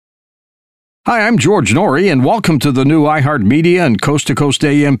Hi, I'm George Norrie, and welcome to the new iHeartMedia and Coast to Coast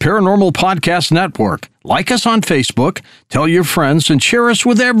AM Paranormal Podcast Network. Like us on Facebook, tell your friends, and share us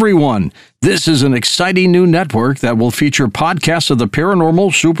with everyone. This is an exciting new network that will feature podcasts of the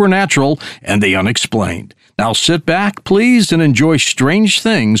paranormal, supernatural, and the unexplained. Now sit back, please, and enjoy Strange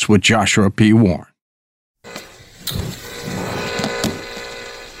Things with Joshua P. Warren.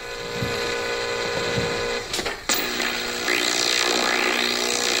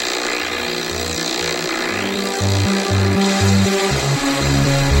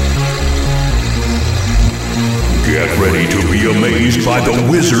 Get ready to be amazed by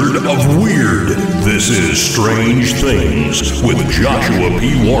the Wizard of Weird. This is Strange Things with Joshua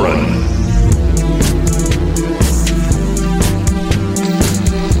P. Warren.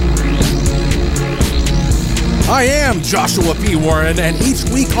 I am Joshua P. Warren, and each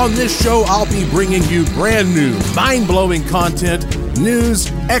week on this show, I'll be bringing you brand new, mind-blowing content,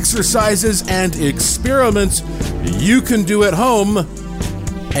 news, exercises, and experiments you can do at home,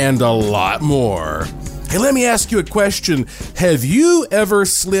 and a lot more. Hey, let me ask you a question. Have you ever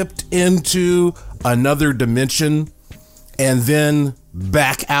slipped into another dimension and then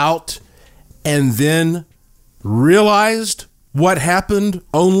back out and then realized what happened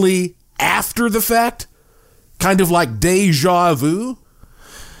only after the fact? Kind of like deja vu?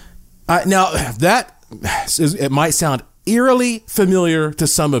 Now, it might sound eerily familiar to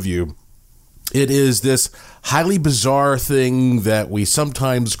some of you. It is this highly bizarre thing that we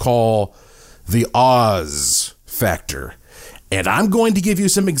sometimes call the Oz factor. And I'm going to give you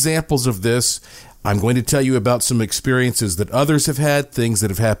some examples of this. I'm going to tell you about some experiences that others have had, things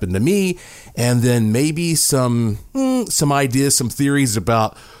that have happened to me, and then maybe some ideas, some theories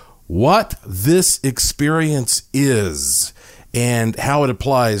about what this experience is and how it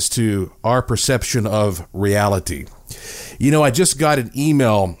applies to our perception of reality. You know, I just got an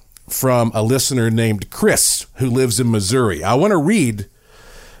email from a listener named Chris who lives in Missouri. I want to read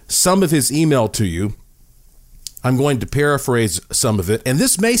some of his email to you. I'm going to paraphrase some of it, and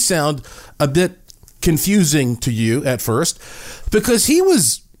this may sound a bit confusing to you at first because he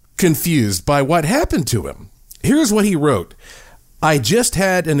was confused by what happened to him. Here's what he wrote. I just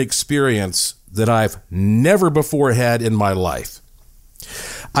had an experience that I've never before had in my life.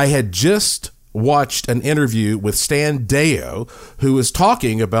 I had just watched an interview with Stan Deyo, who was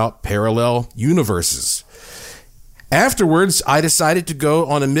talking about parallel universes. Afterwards, I decided to go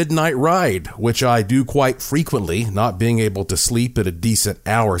on a midnight ride, which I do quite frequently, not being able to sleep at a decent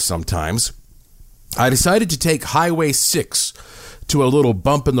hour sometimes. I decided to take Highway 6 to a little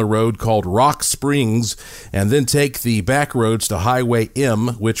bump in the road called Rock Springs, and then take the back roads to Highway M,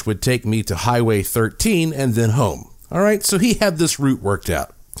 which would take me to Highway 13 and then home. All right, so he had this route worked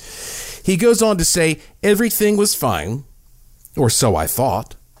out. He goes on to say, everything was fine, or so I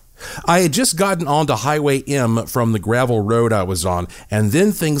thought. I had just gotten onto Highway M from the gravel road I was on, and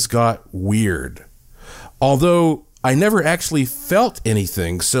then things got weird. Although I never actually felt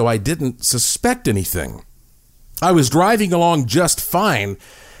anything, so I didn't suspect anything. I was driving along just fine,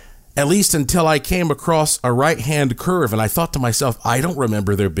 at least until I came across a right-hand curve, and I thought to myself, I don't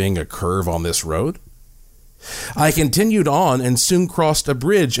remember there being a curve on this road. I continued on and soon crossed a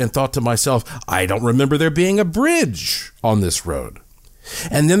bridge and thought to myself, I don't remember there being a bridge on this road.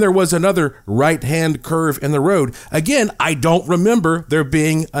 And then there was another right-hand curve in the road. Again, I don't remember there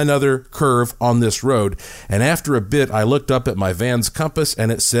being another curve on this road. And after a bit, I looked up at my van's compass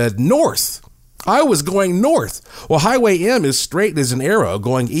and it said north. I was going north. Well, Highway M is straight as an arrow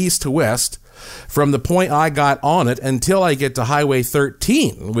going east to west from the point I got on it until I get to Highway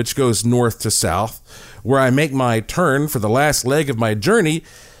 13, which goes north to south, where I make my turn for the last leg of my journey.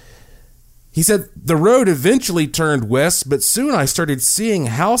 He said the road eventually turned west, but soon I started seeing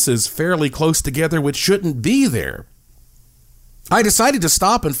houses fairly close together which shouldn't be there. I decided to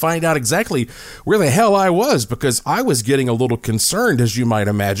stop and find out exactly where the hell I was because I was getting a little concerned, as you might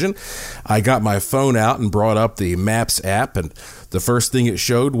imagine. I got my phone out and brought up the Maps app, and the first thing it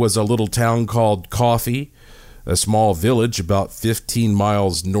showed was a little town called Coffee, a small village about 15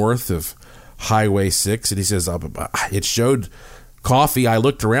 miles north of Highway 6. And he says, it showed Coffee. I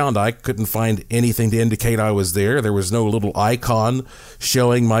looked around. I couldn't find anything to indicate I was there. There was no little icon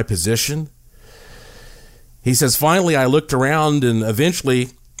showing my position. He says, finally, I looked around and eventually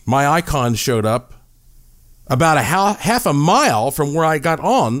my icon showed up about half a mile from where I got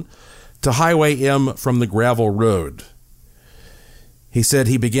on to Highway M from the gravel road. He said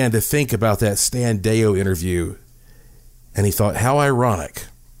he began to think about that Stan Deyo interview, and he thought, how ironic.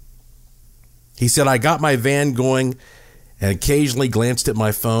 He said, I got my van going and occasionally glanced at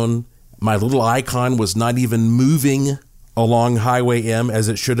my phone. My little icon was not even moving along Highway M as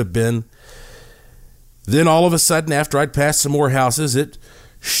it should have been. Then all of a sudden, after I'd passed some more houses, it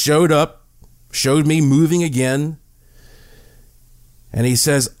showed me moving again. And he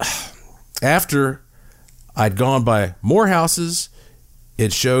says, after I'd gone by more houses,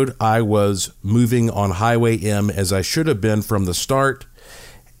 it showed I was moving on Highway M as I should have been from the start.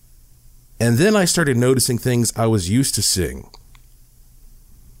 And then I started noticing things I was used to seeing.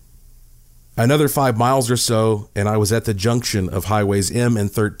 Another 5 miles or so, and I was at the junction of Highways M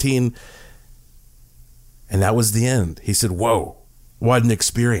and 13, and that was the end. He said, whoa, what an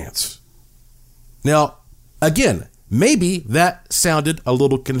experience. Now, again, maybe that sounded a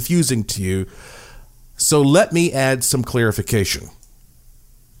little confusing to you, so let me add some clarification.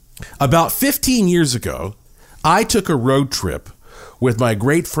 About 15 years ago, I took a road trip with my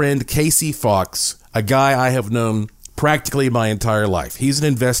great friend Casey Fox, a guy I have known practically my entire life. He's an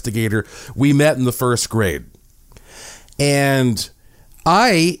investigator. We met in the first grade. And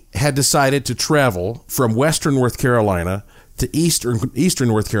I had decided to travel from western North Carolina to eastern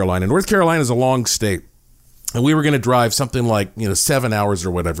North Carolina. North Carolina is a long state. And we were going to drive something like, 7 hours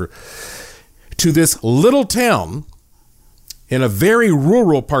or whatever to this little town in a very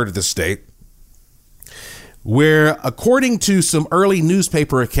rural part of the state where, according to some early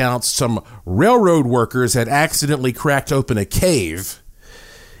newspaper accounts, some railroad workers had accidentally cracked open a cave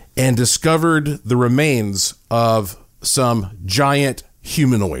and discovered the remains of some giant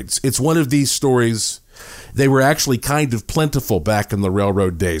humanoids. It's one of these stories. They were actually kind of plentiful back in the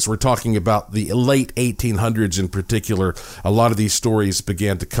railroad days. We're talking about the late 1800s in particular. A lot of these stories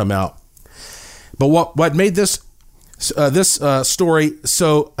began to come out. But what made this story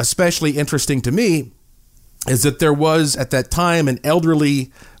so especially interesting to me is that there was, at that time, an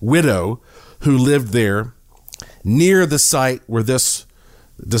elderly widow who lived there near the site where this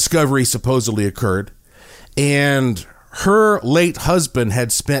discovery supposedly occurred. And her late husband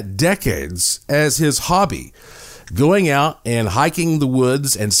had spent decades as his hobby, going out and hiking the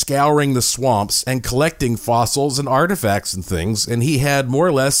woods and scouring the swamps and collecting fossils and artifacts and things. And he had more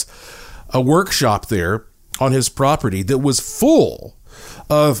or less a workshop there on his property that was full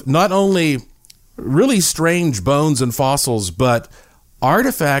of not only really strange bones and fossils, but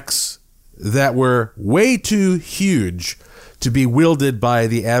artifacts that were way too huge to be wielded by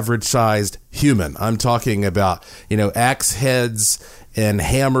the average-sized human. I'm talking about, axe heads and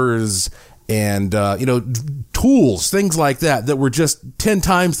hammers and, tools, things like that were just 10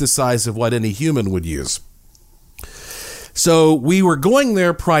 times the size of what any human would use. So we were going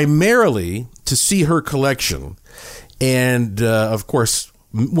there primarily to see her collection. And, of course,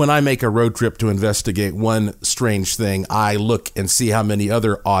 when I make a road trip to investigate one strange thing, I look and see how many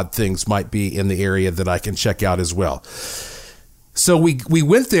other odd things might be in the area that I can check out as well. So we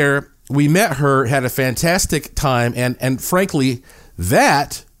went there, we met her, had a fantastic time, and frankly,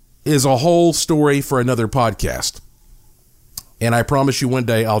 that is a whole story for another podcast. And I promise you one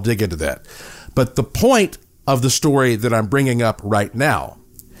day I'll dig into that. But the point of the story that I'm bringing up right now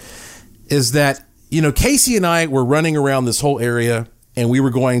is that, Casey and I were running around this whole area, and we were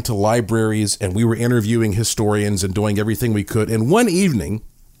going to libraries, and we were interviewing historians and doing everything we could. And one evening,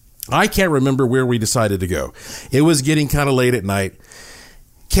 I can't remember where we decided to go. It was getting kind of late at night.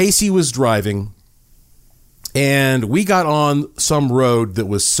 Casey was driving, and we got on some road that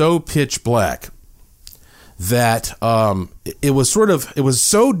was so pitch black that it was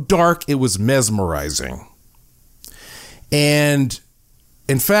so dark it was mesmerizing. And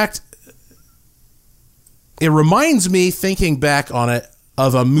in fact, it reminds me, thinking back on it,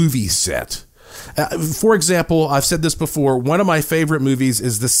 of a movie set. For example, I've said this before, one of my favorite movies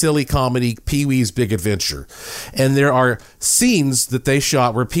is the silly comedy Pee-wee's Big Adventure. And there are scenes that they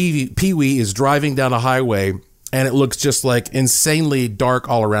shot where Pee-wee is driving down a highway and it looks just like insanely dark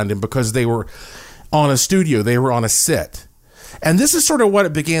all around him because they were on a studio, they were on a set. And this is sort of what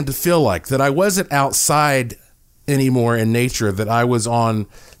it began to feel like, that I wasn't outside anymore in nature, that I was on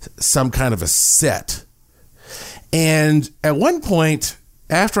some kind of a set. And at one point,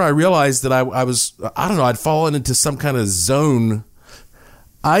 after I realized that I'd fallen into some kind of zone,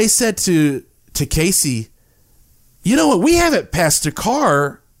 I said to Casey, you know what, we haven't passed a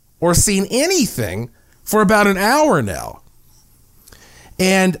car or seen anything for about an hour now.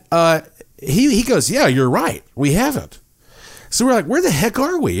 And he goes, yeah, you're right, we haven't. So we're like, where the heck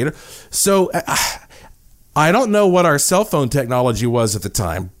are we? So I don't know what our cell phone technology was at the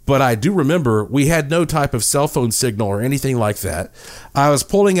time, but I do remember we had no type of cell phone signal or anything like that. I was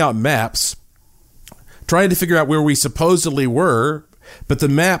pulling out maps, trying to figure out where we supposedly were, but the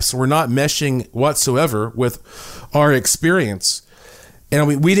maps were not meshing whatsoever with our experience.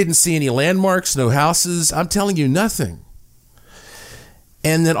 And we didn't see any landmarks, no houses. I'm telling you, nothing.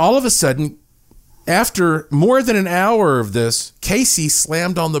 And then all of a sudden, after more than an hour of this, Casey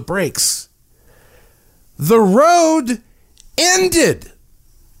slammed on the brakes. The road ended.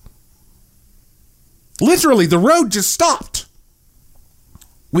 Literally, the road just stopped.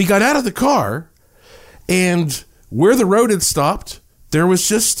 We got out of the car, and where the road had stopped, there was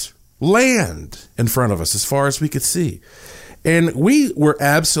just land in front of us as far as we could see. And we were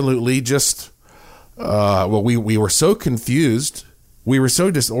absolutely just, we were so confused. We were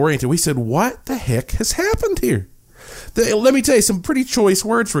so disoriented. We said, what the heck has happened here? Let me tell you, some pretty choice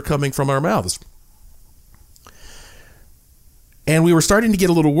words were coming from our mouths. And we were starting to get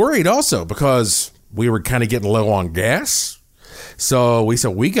a little worried also because we were kind of getting low on gas. So we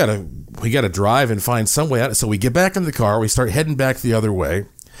said, we gotta drive and find some way out. So we get back in the car. We start heading back the other way.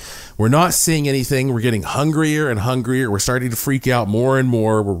 We're not seeing anything. We're getting hungrier and hungrier. We're starting to freak out more and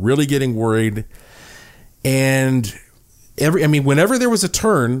more. We're really getting worried. And whenever there was a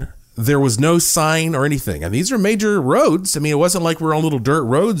turn, there was no sign or anything. And these are major roads. I mean, it wasn't like we're on little dirt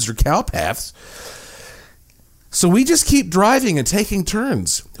roads or cow paths. So we just keep driving and taking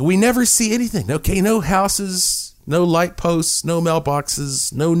turns. We never see anything. Okay, no houses, no light posts, no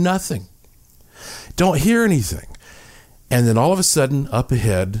mailboxes, no nothing. Don't hear anything. And then all of a sudden, up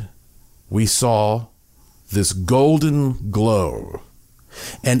ahead, we saw this golden glow.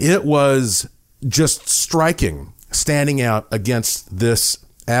 And it was just striking, standing out against this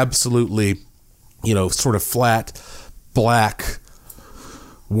absolutely, sort of flat, black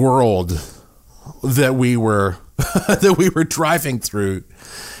world that we were driving through.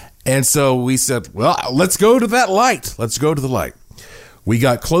 And so we said, well, let's go to that light. Let's go to the light. We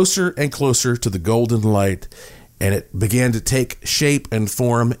got closer and closer to the golden light, and it began to take shape and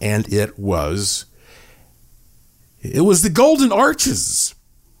form, and it was the Golden Arches.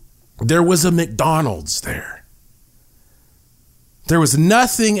 There was a McDonald's there. There was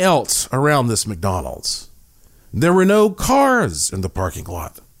nothing else around this McDonald's. There were no cars in the parking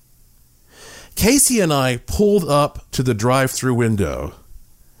lot. Casey and I pulled up to the drive-through window,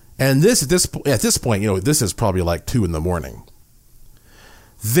 and at this point, this is probably like 2 a.m.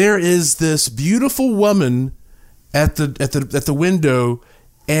 There is this beautiful woman at the window,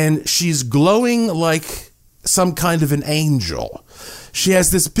 and she's glowing like some kind of an angel. She has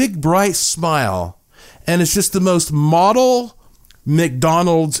this big bright smile, and it's just the most model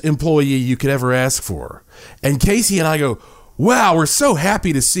McDonald's employee you could ever ask for. And Casey and I go, wow, we're so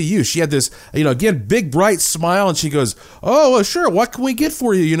happy to see you. She had this, again, big bright smile, and she goes, oh, well, sure, what can we get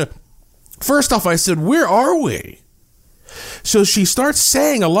for you? First off, I said, where are we? So she starts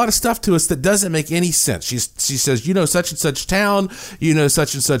saying a lot of stuff to us that doesn't make any sense. She says, such and such town,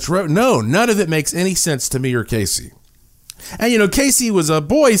 such and such road. No, none of it makes any sense to me or Casey. And, Casey was a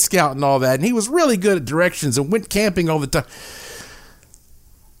Boy Scout and all that, and he was really good at directions and went camping all the time.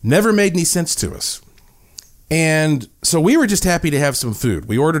 Never made any sense to us. And so we were just happy to have some food.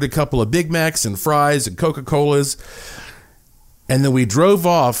 We ordered a couple of Big Macs and fries and Coca-Colas. And then we drove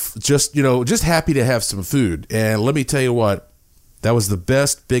off just happy to have some food. And let me tell you what, that was the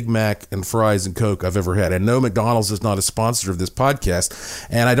best Big Mac and fries and Coke I've ever had. And no, McDonald's is not a sponsor of this podcast.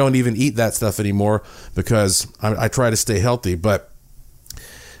 And I don't even eat that stuff anymore because I try to stay healthy. But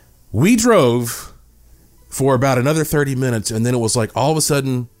we drove for about another 30 minutes. And then it was like all of a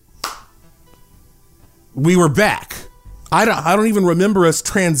sudden, we were back. I don't even remember us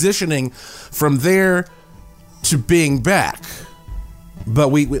transitioning from there to being back. But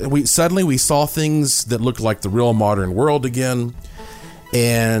we suddenly saw things that looked like the real modern world again,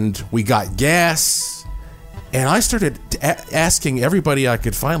 and we got gas, and I started asking everybody I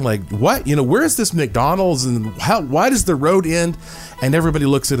could find, like, what, where is this McDonald's, and why does the road end? And everybody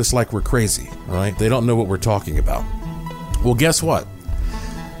looks at us like we're crazy, right? They don't know what we're talking about. Well, guess what?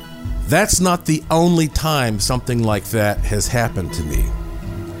 That's not the only time something like that has happened to me.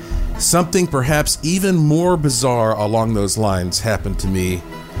 Something perhaps even more bizarre along those lines happened to me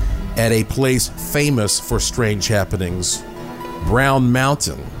at a place famous for strange happenings, Brown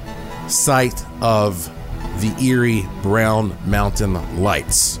Mountain, site of the eerie Brown Mountain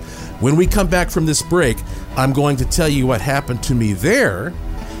Lights. When we come back from this break, I'm going to tell you what happened to me there,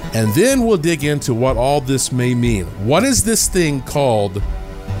 and then we'll dig into what all this may mean. What is this thing called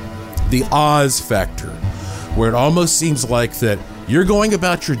the Oz factor, where it almost seems like that you're going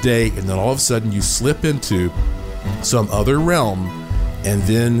about your day and then all of a sudden you slip into some other realm and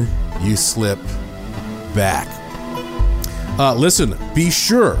then you slip back. Listen, be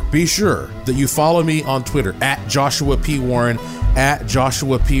sure that you follow me on Twitter at Joshua P. Warren, at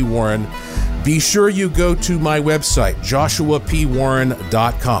Joshua P. Warren. Be sure you go to my website,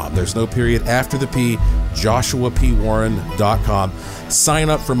 joshuapwarren.com. There's no period after the P, joshuapwarren.com. Sign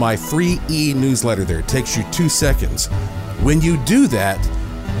up for my free e-newsletter there. It takes you 2 seconds. When you do that,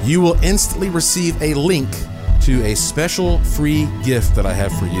 you will instantly receive a link to a special free gift that I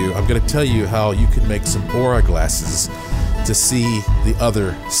have for you. I'm going to tell you how you can make some Aura glasses to see the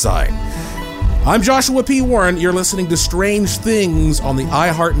other side. I'm Joshua P. Warren. You're listening to Strange Things on the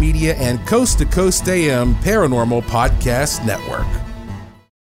iHeartMedia and Coast to Coast AM Paranormal Podcast Network.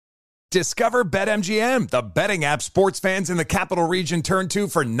 Discover BetMGM, the betting app sports fans in the capital region turn to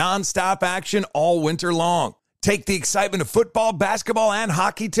for nonstop action all winter long. Take the excitement of football, basketball, and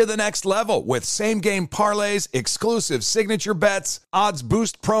hockey to the next level with same-game parlays, exclusive signature bets, odds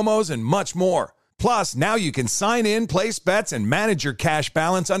boost promos, and much more. Plus, now you can sign in, place bets, and manage your cash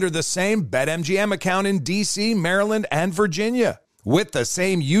balance under the same BetMGM account in D.C., Maryland, and Virginia. With the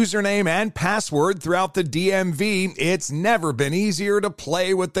same username and password throughout the DMV, it's never been easier to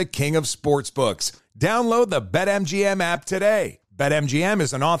play with the king of sportsbooks. Download the BetMGM app today. BetMGM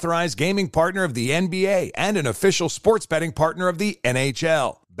is an authorized gaming partner of the NBA and an official sports betting partner of the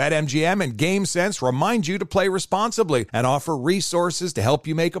NHL. BetMGM and GameSense remind you to play responsibly and offer resources to help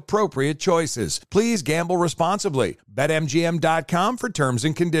you make appropriate choices. Please gamble responsibly. BetMGM.com for terms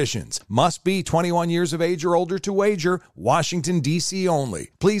and conditions. Must be 21 years of age or older to wager. Washington, D.C.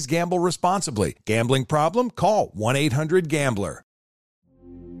 only. Please gamble responsibly. Gambling problem? Call 1-800-GAMBLER.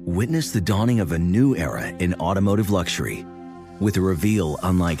 Witness the dawning of a new era in automotive luxury with a reveal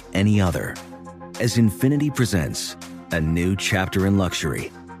unlike any other as Infiniti presents a new chapter in luxury.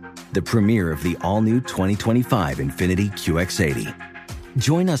 The premiere of the all-new 2025 Infiniti QX80.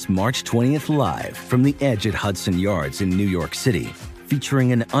 Join us March 20th live from the Edge at Hudson Yards in New York City,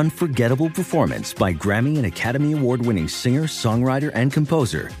 featuring an unforgettable performance by Grammy and Academy Award-winning singer, songwriter, and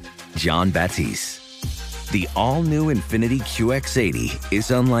composer, Jon Batiste. The all-new Infiniti QX80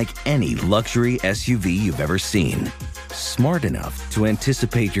 is unlike any luxury SUV you've ever seen. Smart enough to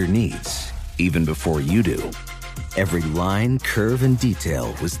anticipate your needs, even before you do. Every line, curve, and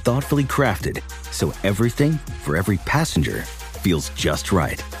detail was thoughtfully crafted so everything for every passenger feels just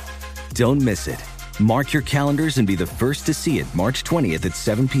right. Don't miss it. Mark your calendars and be the first to see it March 20th at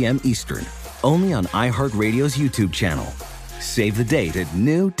 7 p.m. Eastern, only on iHeartRadio's YouTube channel. Save the date at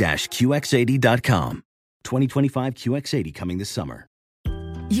new-QX80.com. 2025 QX80 coming this summer.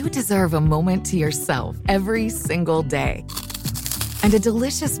 You deserve a moment to yourself every single day. And a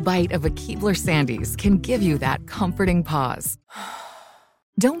delicious bite of a Keebler Sandies can give you that comforting pause.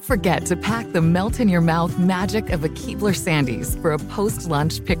 Don't forget to pack the melt-in-your-mouth magic of a Keebler Sandies for a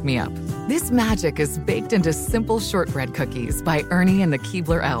post-lunch pick-me-up. This magic is baked into simple shortbread cookies by Ernie and the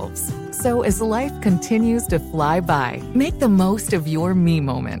Keebler Elves. So as life continues to fly by, make the most of your me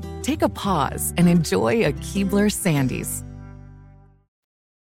moment. Take a pause and enjoy a Keebler Sandies.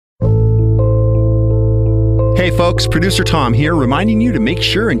 Hey folks, Producer Tom here, reminding you to make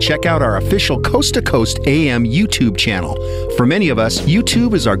sure and check out our official Coast to Coast AM YouTube channel. For many of us,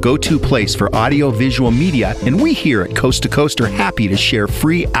 YouTube is our go-to place for audio-visual media, and we here at Coast to Coast are happy to share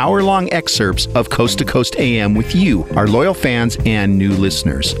free hour-long excerpts of Coast to Coast AM with you, our loyal fans and new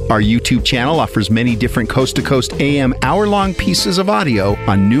listeners. Our YouTube channel offers many different Coast to Coast AM hour-long pieces of audio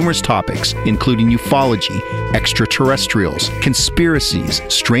on numerous topics, including ufology, extraterrestrials, conspiracies,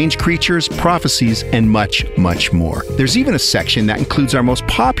 strange creatures, prophecies, and much more. There's even a section that includes our most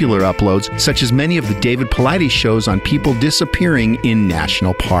popular uploads, such as many of the David Paulides shows on people disappearing in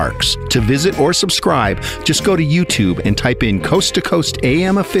national parks. To visit or subscribe, just go to YouTube and type in Coast to Coast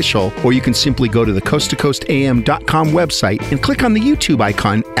AM Official, or you can simply go to the coasttocoastam.com website and click on the YouTube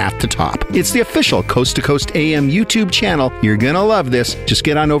icon at the top. It's the official Coast to Coast AM YouTube channel. You're gonna love this. Just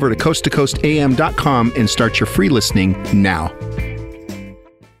get on over to coasttocoastam.com and start your free listening now.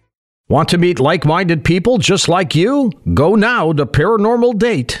 Want to meet like-minded people just like you? Go now to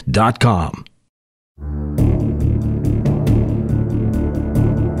ParanormalDate.com.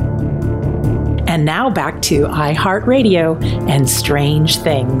 And now back to iHeartRadio and Strange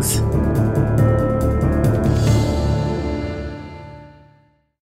Things.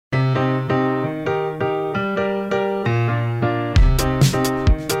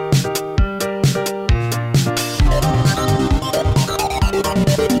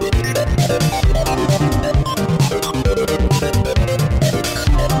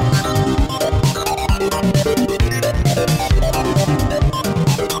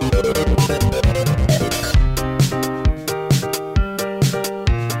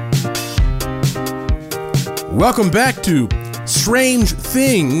 Welcome back to Strange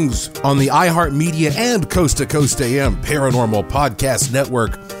Things on the iHeartMedia and Coast to Coast AM Paranormal Podcast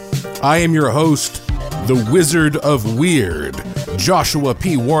Network. I am your host, the Wizard of Weird, Joshua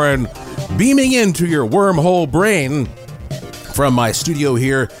P. Warren. beaming into your wormhole brain from my studio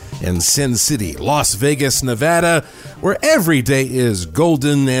here in Sin City, Las Vegas, Nevada, where every day is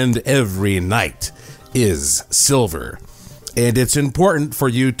golden and every night is silver. And it's important for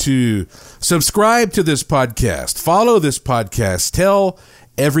you to subscribe to this podcast, follow this podcast, tell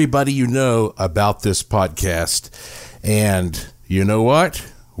everybody you know about this podcast. And you know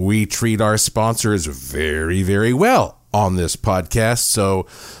what? We treat our sponsors very, very well on this podcast. So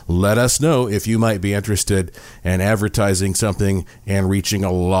let us know if you might be interested in advertising something and reaching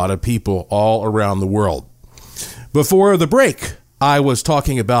a lot of people all around the world. Before the break, I was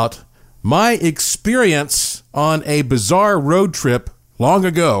talking about my experience on a bizarre road trip long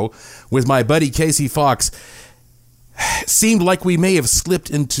ago with my buddy Casey Fox. Seemed like we may have slipped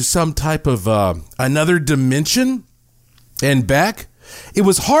into some type of another dimension and back. It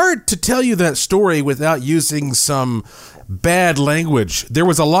was hard to tell you that story without using some bad language. There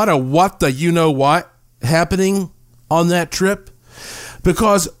was a lot of what the you-know-what happening on that trip,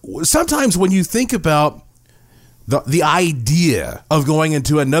 because sometimes when you think about the idea of going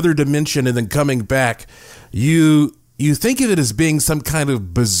into another dimension and then coming back, you think of it as being some kind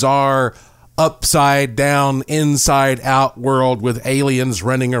of bizarre upside down, inside out world with aliens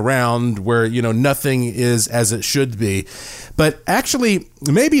running around where, nothing is as it should be. But actually,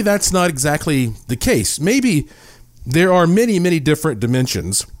 maybe that's not exactly the case. Maybe there are many, many different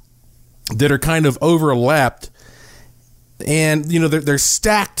dimensions that are kind of overlapped, and, they're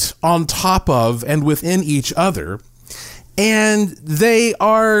stacked on top of and within each other, and they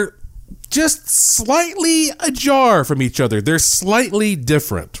are just slightly ajar from each other. They're slightly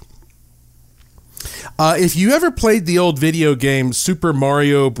different. If you ever played the old video game Super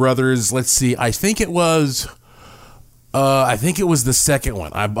Mario Brothers, let's see, I think it was the second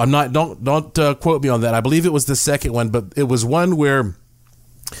one. I'm not. Don't quote me on that. I believe it was the second one, but it was one where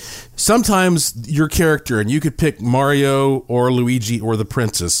sometimes your character, and you could pick Mario or Luigi or the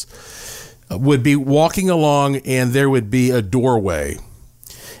princess, would be walking along, and there would be a doorway,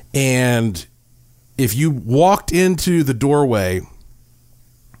 and if you walked into the doorway,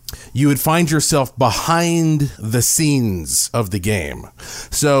 you would find yourself behind the scenes of the game.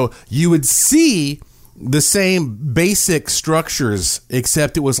 So you would see the same basic structures,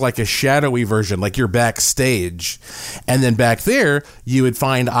 except it was like a shadowy version, like you're backstage. And then back there, you would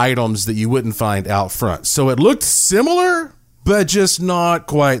find items that you wouldn't find out front. So it looked similar, but just not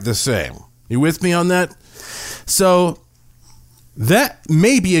quite the same. You with me on that? So that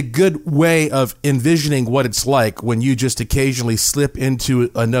may be a good way of envisioning what it's like when you just occasionally slip into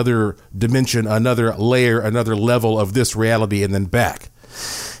another dimension, another layer, another level of this reality, and then back.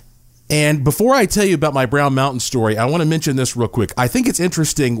 And before I tell you about my Brown Mountain story, I want to mention this real quick. I think it's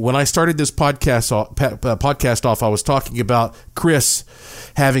interesting. When I started this podcast off, I was talking about Chris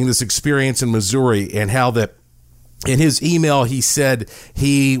having this experience in Missouri, and how that in his email he said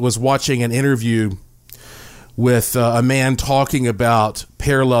he was watching an interview with a man talking about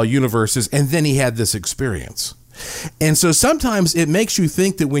parallel universes, and then he had this experience. And so sometimes it makes you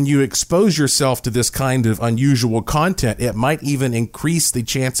think that when you expose yourself to this kind of unusual content, it might even increase the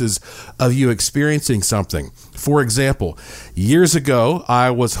chances of you experiencing something. For example, years ago, I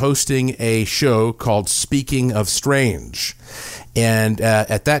was hosting a show called Speaking of Strange. And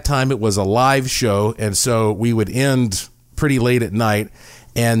at that time, it was a live show, and so we would end pretty late at night.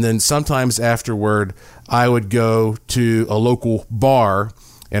 And then sometimes afterward, I would go to a local bar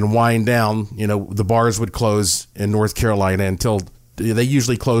and wind down. The bars would close in North Carolina until they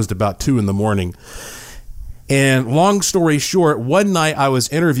usually closed about 2 a.m. And long story short, one night I was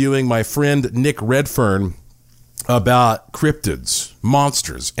interviewing my friend Nick Redfern about cryptids,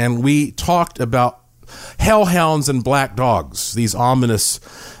 monsters, and we talked about hellhounds and black dogs, these ominous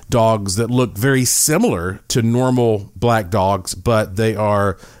dogs that look very similar to normal black dogs, but they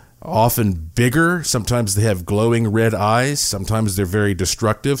are often bigger. Sometimes they have glowing red eyes. Sometimes they're very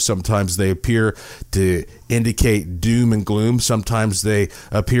destructive. Sometimes they appear to indicate doom and gloom. Sometimes they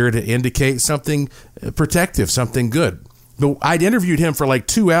appear to indicate something protective, something good. But I'd interviewed him for like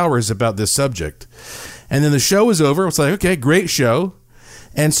 2 hours about this subject. And then the show was over. I was like, okay, great show.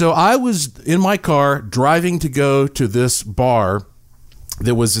 And so I was in my car driving to go to this bar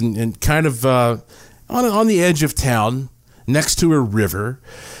that was in kind of on the edge of town next to a river.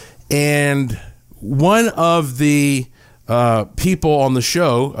 And one of the people on the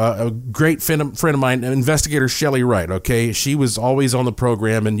show, a great friend of mine, investigator Shelley Wright, okay? She was always on the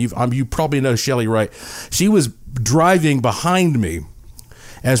program, and you probably know Shelley Wright. She was driving behind me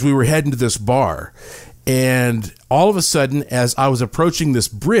as we were heading to this bar. And all of a sudden, as I was approaching this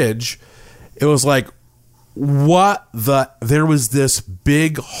bridge, it was like there was this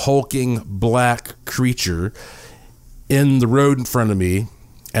big hulking black creature in the road in front of me.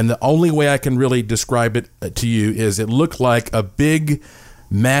 And the only way I can really describe it to you is it looked like a big,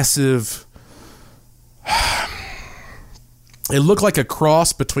 massive, it looked like a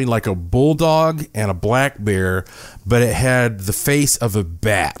cross between like a bulldog and a black bear, but it had the face of a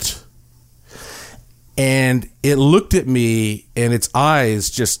bat. And it looked at me and its eyes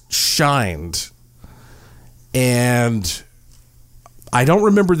just shined. And I don't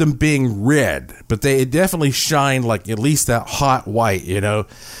remember them being red, but it definitely shined like at least that hot white, you know.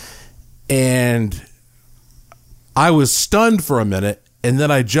 And I was stunned for a minute, and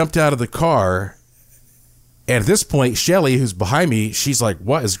then I jumped out of the car. And at this point, Shelly, who's behind me, she's like,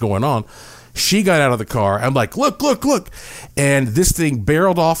 what is going on? She got out of the car. I'm like, look. And this thing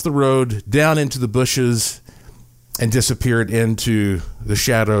barreled off the road, down into the bushes, and disappeared into the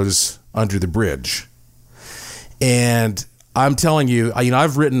shadows under the bridge. And I'm telling you,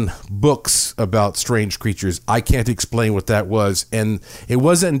 I've written books about strange creatures. I can't explain what that was. And it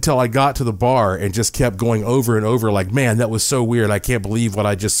wasn't until I got to the bar and just kept going over and over like, man, that was so weird. I can't believe what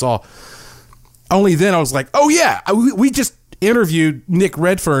I just saw. Only then I was like, oh yeah, we just interviewed Nick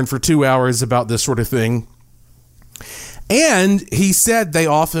Redfern for 2 hours about this sort of thing. And he said they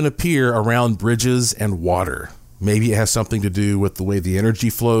often appear around bridges and water. Maybe it has something to do with the way the energy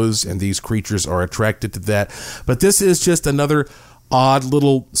flows and these creatures are attracted to that. But this is just another odd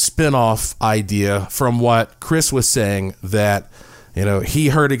little spin-off idea from what Chris was saying, that, you know, he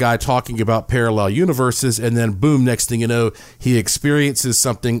heard a guy talking about parallel universes and then boom, next thing you know, he experiences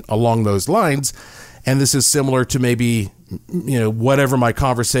something along those lines. And this is similar to maybe, you know, whatever my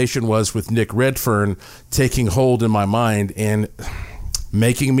conversation was with Nick Redfern taking hold in my mind and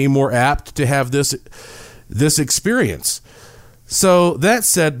making me more apt to have this experience. So that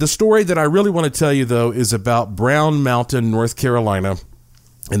said, the story that I really want to tell you, though, is about Brown Mountain, North Carolina,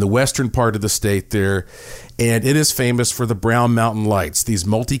 in the western part of the state there. And it is famous for the Brown Mountain Lights, these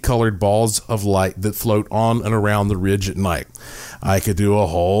multicolored balls of light that float on and around the ridge at night. I could do a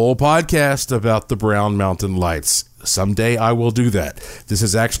whole podcast about the Brown Mountain Lights. Someday I will do that. This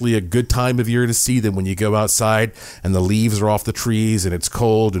is actually a good time of year to see them when you go outside and the leaves are off the trees and it's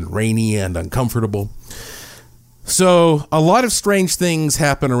cold and rainy and uncomfortable. So a lot of strange things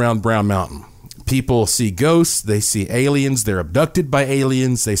happen around Brown Mountain. People see ghosts, they see aliens, they're abducted by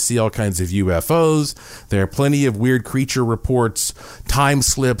aliens, they see all kinds of UFOs. There are plenty of weird creature reports, time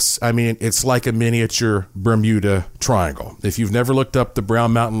slips. I mean, it's like a miniature Bermuda Triangle. If you've never looked up the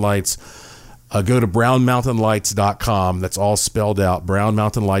Brown Mountain Lights, go to brownmountainlights.com. That's all spelled out,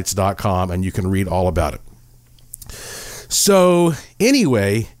 brownmountainlights.com, and you can read all about it. So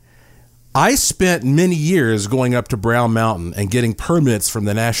anyway, I spent many years going up to Brown Mountain and getting permits from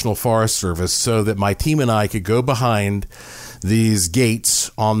the National Forest Service so that my team and I could go behind these gates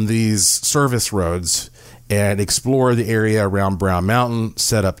on these service roads and explore the area around Brown Mountain,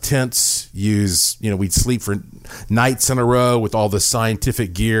 set up tents, we'd sleep for nights in a row with all the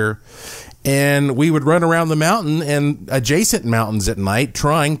scientific gear. And we would run around the mountain and adjacent mountains at night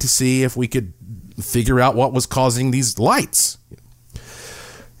trying to see if we could figure out what was causing these lights.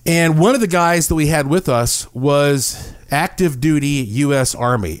 And one of the guys that we had with us was active duty U.S.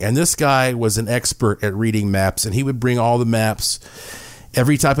 Army. And this guy was an expert at reading maps, and he would bring all the maps,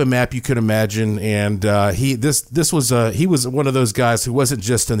 every type of map you could imagine. And he was one of those guys who wasn't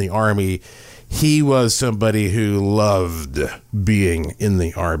just in the Army. He was somebody who loved being in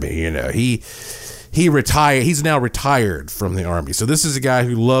the Army. You know, he retired. He's now retired from the Army. So this is a guy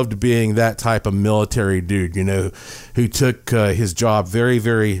who loved being that type of military dude, you know, who took his job very,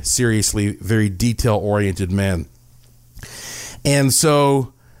 very seriously, very detail-oriented man. And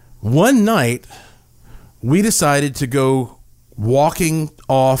so one night we decided to go walking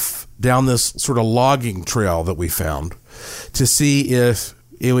off down this sort of logging trail that we found to see if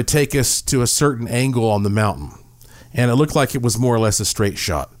it would take us to a certain angle on the mountain. And it looked like it was more or less a straight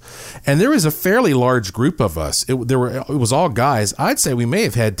shot. And there was a fairly large group of us. It was all guys. I'd say we may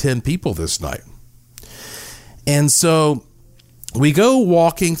have had 10 people this night. And so we go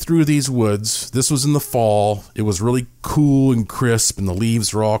walking through these woods. This was in the fall. It was really cool and crisp, and the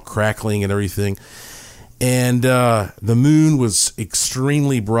leaves were all crackling and everything. And the moon was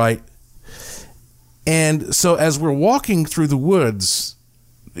extremely bright. And so as we're walking through the woods,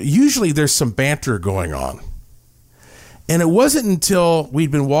 usually there's some banter going on. And it wasn't until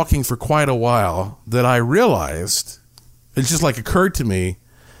we'd been walking for quite a while that I realized, it just like occurred to me,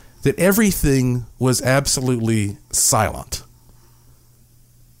 that everything was absolutely silent.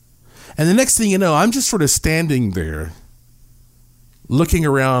 And the next thing you know, I'm just sort of standing there looking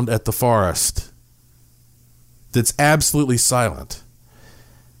around at the forest. that's absolutely silent.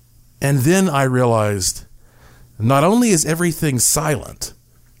 And then I realized not only is everything silent,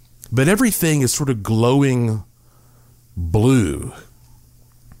 but everything is sort of glowing blue.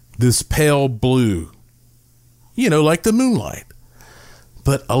 This pale blue, like the moonlight,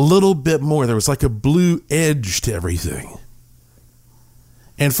 but a little bit more. There was like a blue edge to everything.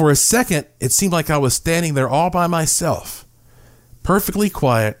 And for a second, it seemed like I was standing there all by myself, perfectly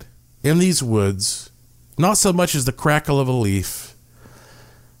quiet in these woods, not so much as the crackle of a leaf.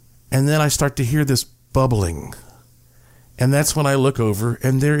 And then I start to hear this bubbling. And that's when I look over,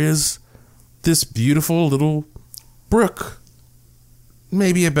 and there is this beautiful little brook,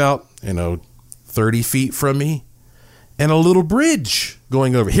 maybe about, 30 feet from me, and a little bridge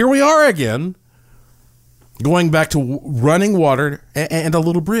going over. Here we are again, going back to running water and a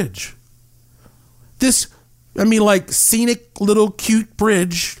little bridge. This, like scenic little cute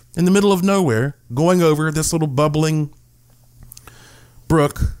bridge in the middle of nowhere, going over this little bubbling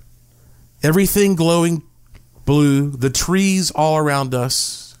brook, everything glowing blue, the trees all around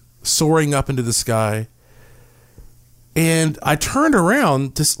us, soaring up into the sky. And I turned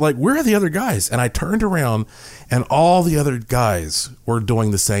around to where are the other guys? And I turned around and all the other guys were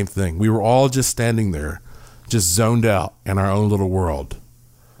doing the same thing. We were all just standing there, just zoned out in our own little world.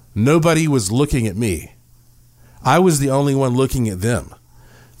 Nobody was looking at me. I was the only one looking at them.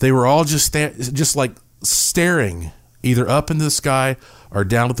 They were all just staring either up into the sky or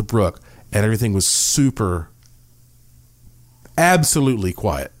down at the brook, and everything was absolutely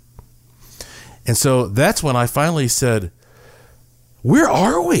quiet. And so that's when I finally said, where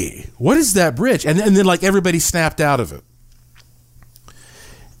are we? What is that bridge? And then everybody snapped out of it.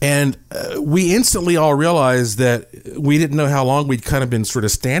 And we instantly all realized that we didn't know how long we'd kind of been sort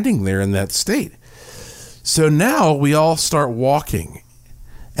of standing there in that state. So now we all start walking.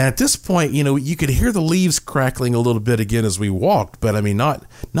 And at this point, you could hear the leaves crackling a little bit again as we walked, but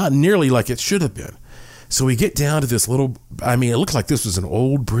not nearly like it should have been. So we get down to this little, it looked like this was an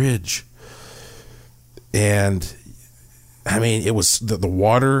old bridge. And it was the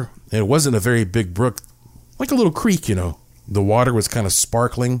water, and it wasn't a very big brook, like a little creek, The water was kind of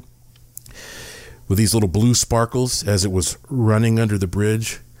sparkling with these little blue sparkles as it was running under the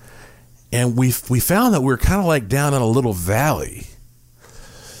bridge. And we found that we were kind of like down in a little valley.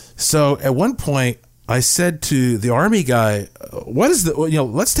 So at one point I said to the army guy,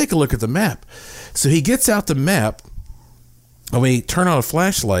 let's take a look at the map. So he gets out the map and we turn on a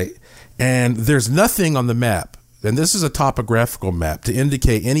flashlight, and there's nothing on the map. And this is a topographical map to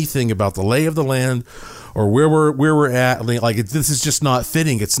indicate anything about the lay of the land or where we're at. This is just not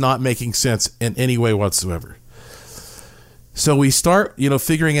fitting. It's not making sense in any way whatsoever. So we start,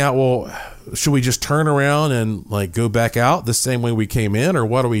 figuring out, well, should we just turn around and go back out the same way we came in, or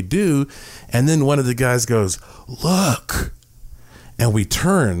what do we do? And then one of the guys goes, look. And we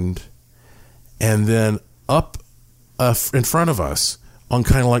turned, and then up in front of us on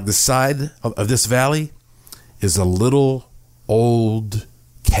kind of like the side of this valley is a little old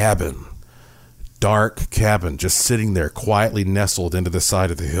cabin, dark cabin, just sitting there quietly nestled into the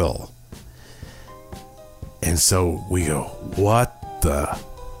side of the hill. And so we go,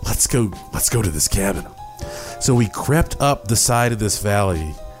 let's go to this cabin. So we crept up the side of this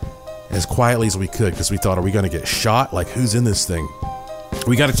valley as quietly as we could, because we thought, are we going to get shot? Who's in this thing?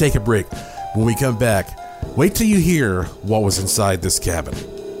 We got to take a break. When we come back, wait till you hear what was inside this cabin.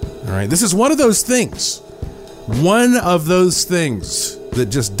 All right, this is one of those things that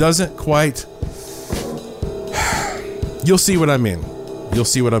just doesn't quite. You'll see what I mean.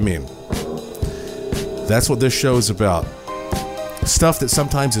 That's what this show is about. Stuff that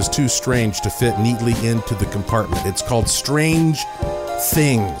sometimes is too strange to fit neatly into the compartment. It's called Strange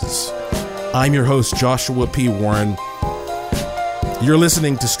Things. I'm your host, Joshua P. Warren. You're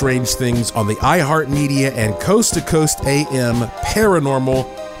listening to Strange Things on the iHeartMedia and Coast to Coast AM Paranormal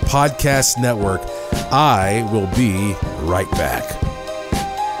Podcast Network. I will be right back.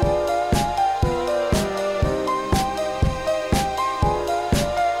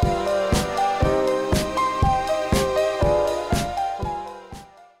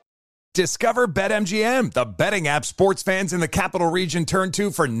 Discover BetMGM, the betting app sports fans in the capital region turn to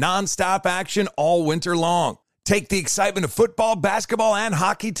for nonstop action all winter long. Take the excitement of football, basketball, and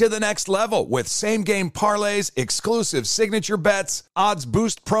hockey to the next level with same-game parlays, exclusive signature bets, odds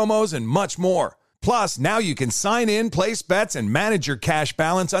boost promos, and much more. Plus, now you can sign in, place bets, and manage your cash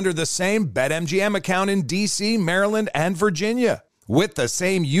balance under the same BetMGM account in D.C., Maryland, and Virginia. With the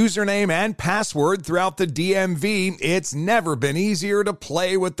same username and password throughout the DMV, it's never been easier to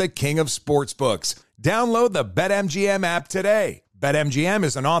play with the king of sportsbooks. Download the BetMGM app today. BetMGM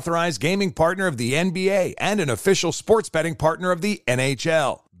is an authorized gaming partner of the NBA and an official sports betting partner of the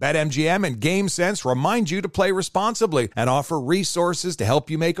NHL. BetMGM and GameSense remind you to play responsibly and offer resources to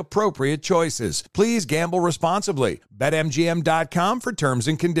help you make appropriate choices. Please gamble responsibly. BetMGM.com for terms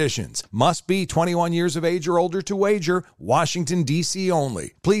and conditions. Must be 21 years of age or older to wager. Washington, D.C.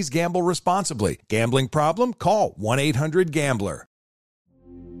 only. Please gamble responsibly. Gambling problem? Call 1-800-GAMBLER.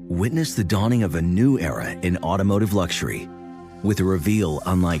 Witness the dawning of a new era in automotive luxury with a reveal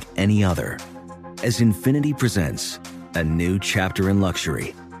unlike any other as Infiniti presents a new chapter in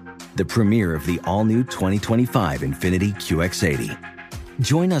luxury, the premiere of the all-new 2025 Infiniti QX80.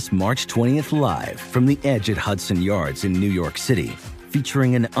 Join us March 20th live from the Edge at Hudson Yards in New York City,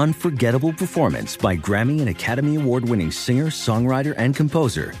 featuring an unforgettable performance by Grammy and Academy Award-winning singer, songwriter, and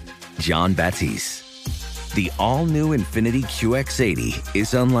composer, Jon Batiste. The all-new Infiniti QX80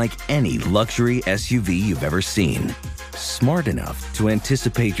 is unlike any luxury SUV you've ever seen. Smart enough to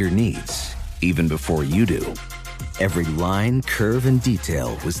anticipate your needs, even before you do. Every line, curve, and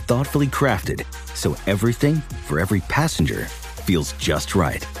detail was thoughtfully crafted, so everything for every passenger feels just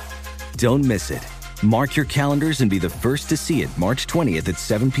right. Don't miss it. Mark your calendars and be the first to see it March 20th at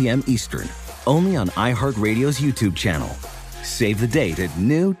 7 p.m. Eastern, only on iHeartRadio's YouTube channel. Save the date at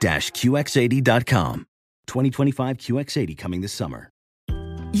new-QX80.com. 2025 QX80 coming this summer.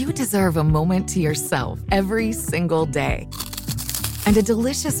 You deserve a moment to yourself every single day. And a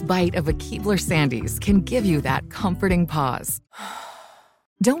delicious bite of a Keebler Sandies can give you that comforting pause.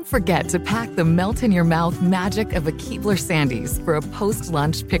 Don't forget to pack the melt-in-your-mouth magic of a Keebler Sandies for a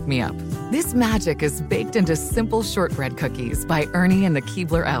post-lunch pick-me-up. This magic is baked into simple shortbread cookies by Ernie and the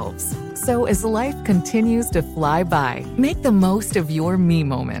Keebler Elves. So as life continues to fly by, make the most of your me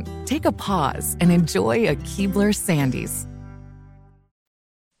moment. Take a pause and enjoy a Keebler Sandies.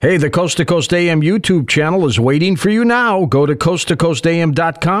 Hey, the Coast to Coast AM YouTube channel is waiting for you now. Go to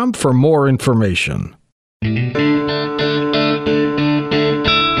coasttocoastam.com for more information.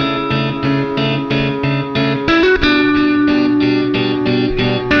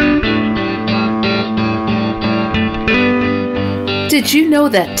 Did you know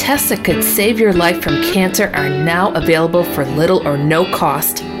that tests that could save your life from cancer are now available for little or no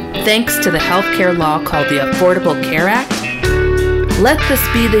cost, thanks to the healthcare law called the Affordable Care Act? Let this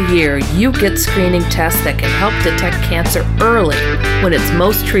be the year you get screening tests that can help detect cancer early when it's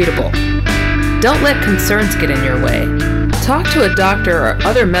most treatable. Don't let concerns get in your way. Talk to a doctor or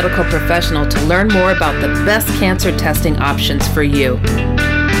other medical professional to learn more about the best cancer testing options for you.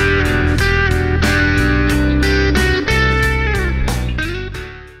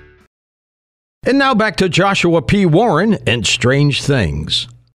 And now back to Joshua P. Warren and Strange Things.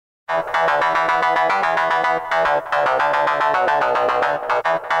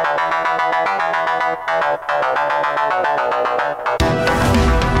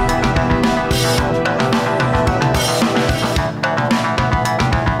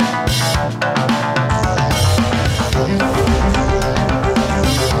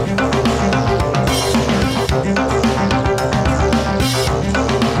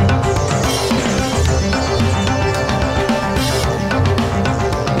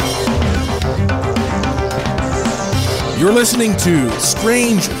 You're listening to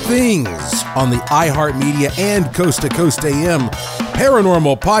Strange Things on the iHeartMedia and Coast to Coast AM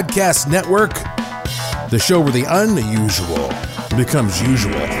Paranormal Podcast Network, the show where the unusual becomes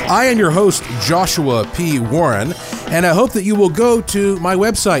usual. I am your host, Joshua P. Warren, and I hope that you will go to my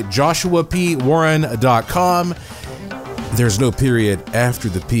website, joshuapwarren.com. There's no period after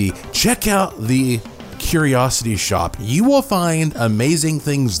the P. Check out the Curiosity Shop. You will find amazing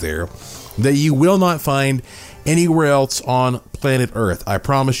things there that you will not find anywhere else on planet Earth. I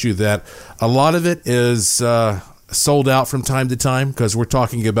promise you that. A lot of it is sold out from time to time because we're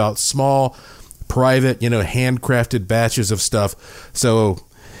talking about small, private, handcrafted batches of stuff. So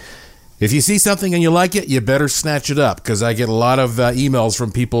if you see something and you like it, you better snatch it up, because I get a lot of emails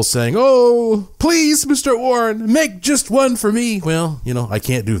from people saying, "Oh, please, Mr. Warren, make just one for me." Well, I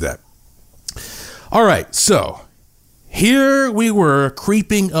can't do that. All right, so here we were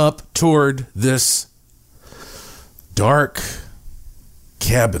creeping up toward this dark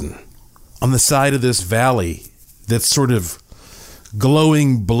cabin on the side of this valley that's sort of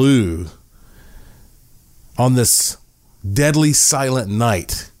glowing blue on this deadly silent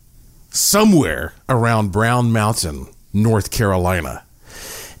night somewhere around Brown Mountain, North Carolina.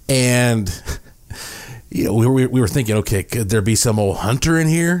 And we were thinking, okay, could there be some old hunter in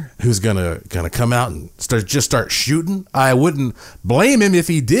here who's gonna come out and start shooting? I wouldn't blame him if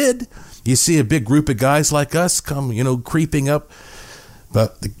he did. You see a big group of guys like us come, creeping up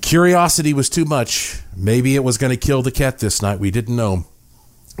But the curiosity was too much. Maybe it was going to kill the cat this night. We didn't know.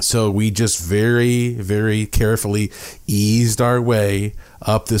 So we just very, very carefully eased our way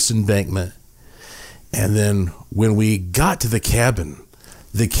up this embankment. And then when we got to the cabin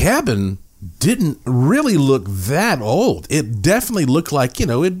didn't really look that old. It definitely looked like,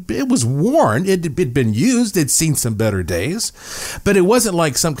 it was worn. It'd been used. It'd seen some better days. But it wasn't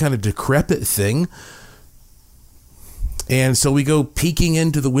like some kind of decrepit thing. And so we go peeking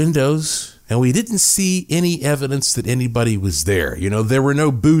into the windows, and we didn't see any evidence that anybody was there. There were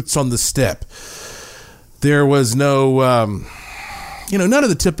no boots on the step. There was no, none of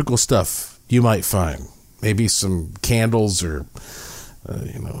the typical stuff you might find. Maybe some candles or,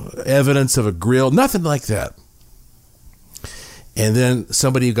 evidence of a grill. Nothing like that. And then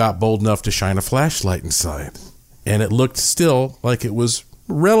somebody got bold enough to shine a flashlight inside, and it looked still like it was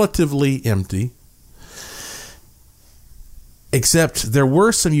relatively empty. Except there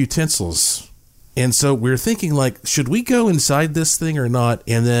were some utensils. And so we're thinking, should we go inside this thing or not?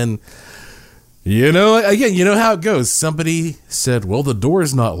 And then, again, you know how it goes. Somebody said, well, the door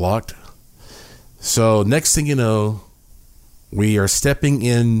is not locked. So next thing you know, we are stepping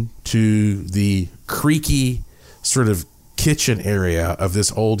into the creaky sort of kitchen area of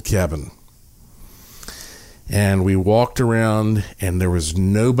this old cabin. And we walked around, and there was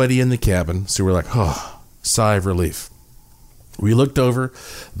nobody in the cabin. So we're like, sigh of relief. We looked over.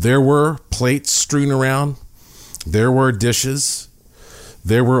 There were plates strewn around. There were dishes.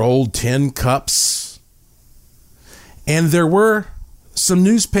 There were old tin cups. And there were some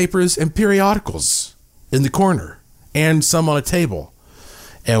newspapers and periodicals in the corner and some on a table.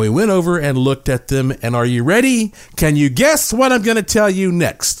 And we went over and looked at them. And are you ready? Can you guess what I'm going to tell you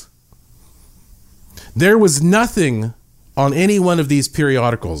next? There was nothing on any one of these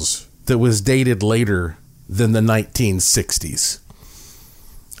periodicals that was dated later than the 1960s.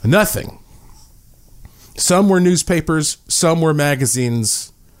 Nothing. Some were newspapers, some were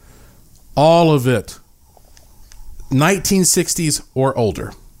magazines, all of it 1960s or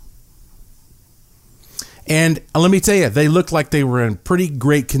older. And let me tell you, they looked like they were in pretty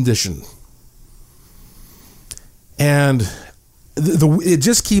great condition. And it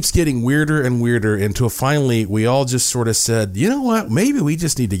just keeps getting weirder and weirder until finally we all just sort of said, you know what, maybe we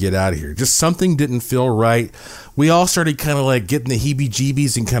just need to get out of here. Just something didn't feel right. We all started kind of getting the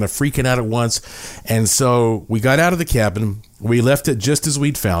heebie-jeebies and kind of freaking out at once. And so we got out of the cabin. We left it just as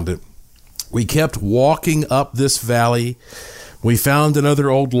we'd found it. We kept walking up this valley. We found another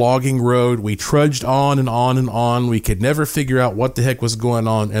old logging road. We trudged on and on and on. We could never figure out what the heck was going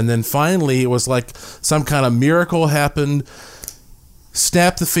on. And then finally, it was like some kind of miracle happened.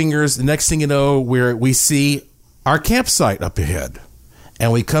 Snap the fingers. The next thing you know, we see our campsite up ahead.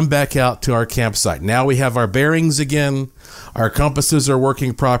 And we come back out to our campsite. Now we have our bearings again. Our compasses are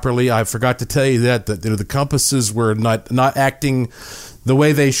working properly. I forgot to tell you that the compasses were not acting the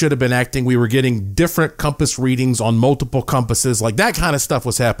way they should have been acting. We were getting different compass readings on multiple compasses. Like that kind of stuff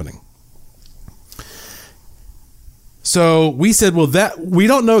was happening. So we said, well, that we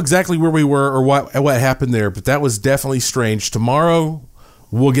don't know exactly where we were or what happened there, but that was definitely strange. Tomorrow,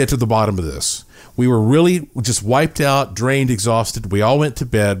 we'll get to the bottom of this. We were really just wiped out, drained, exhausted. We all went to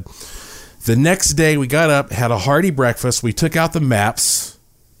bed. The next day, we got up, had a hearty breakfast. We took out the maps.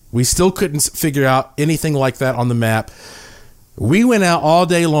 We still couldn't figure out anything like that on the map. We went out all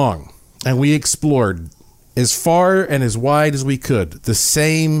day long, and we explored as far and as wide as we could, the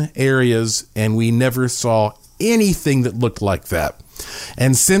same areas, and we never saw anything that looked like that.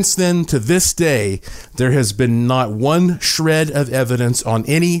 And since then, to this day, there has been not one shred of evidence on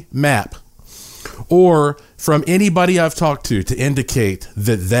any map or from anybody I've talked to indicate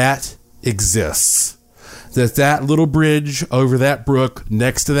that exists. That little bridge over that brook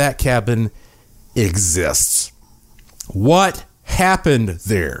next to that cabin exists. What happened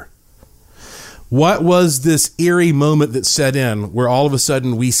there? What was this eerie moment that set in where all of a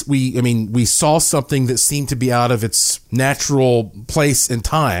sudden we saw something that seemed to be out of its natural place and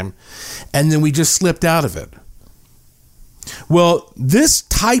time, and then we just slipped out of it? Well, this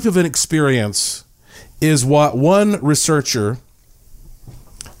type of an experience is what one researcher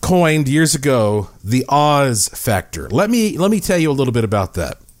coined years ago the Oz factor. Let me tell you a little bit about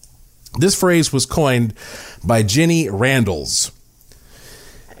that. This phrase was coined by Jenny Randles.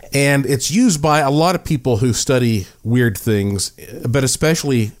 And it's used by a lot of people who study weird things, but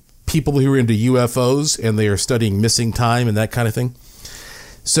especially people who are into UFOs and they are studying missing time and that kind of thing.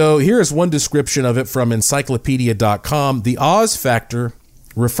 So here is one description of it from encyclopedia.com. The Oz factor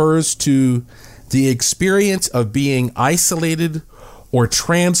refers to the experience of being isolated or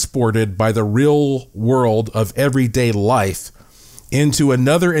transported by the real world of everyday life into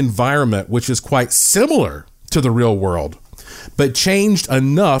another environment which is quite similar to the real world, but changed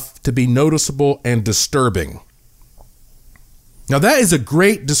enough to be noticeable and disturbing. Now, that is a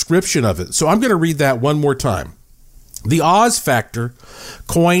great description of it, so I'm going to read that one more time. The Oz factor,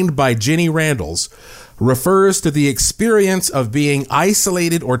 coined by Jenny Randles, refers to the experience of being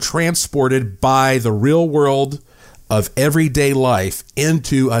isolated or transported by the real world of everyday life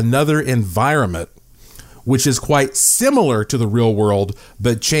into another environment, which is quite similar to the real world,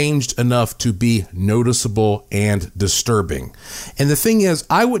 but changed enough to be noticeable and disturbing. And the thing is,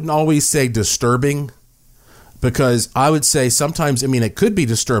 I wouldn't always say disturbing, because I would say sometimes, it could be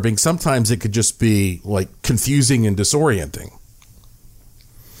disturbing. Sometimes it could just be like confusing and disorienting.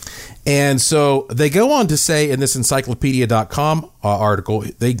 And so they go on to say in this encyclopedia.com article,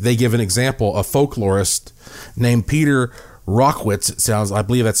 they give an example. A folklorist named Peter Rockwitz, I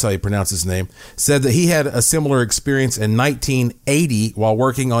believe that's how you pronounce his name, said that he had a similar experience in 1980 while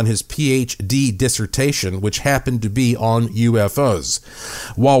working on his PhD dissertation, which happened to be on UFOs.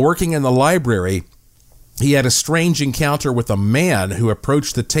 While working in the library, he had a strange encounter with a man who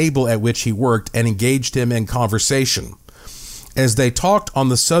approached the table at which he worked and engaged him in conversation. As they talked on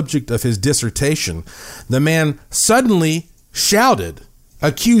the subject of his dissertation, the man suddenly shouted,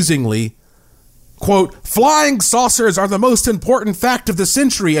 accusingly, quote, "Flying saucers are the most important fact of the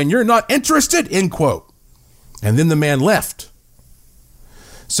century, and you're not interested," end quote. And then the man left.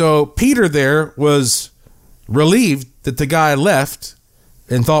 So Peter there was relieved that the guy left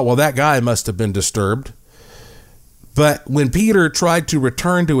and thought, well, that guy must have been disturbed. But when Peter tried to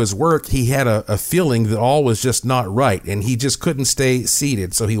return to his work, he had a feeling that all was just not right, and he just couldn't stay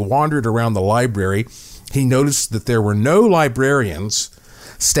seated. So he wandered around the library. He noticed that there were no librarians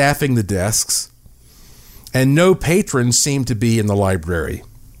staffing the desks, and no patrons seemed to be in the library.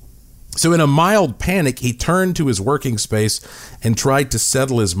 So in a mild panic, he turned to his working space and tried to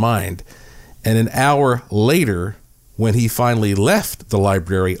settle his mind. And an hour later, when he finally left the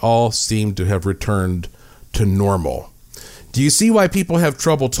library, all seemed to have returned to normal. Do you see why people have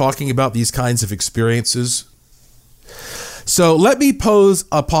trouble talking about these kinds of experiences? So let me pose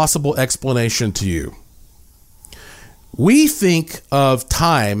a possible explanation to you. We think of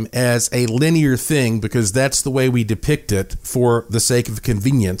time as a linear thing because that's the way we depict it for the sake of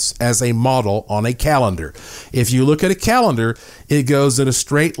convenience as a model on a calendar. If you look at a calendar, it goes in a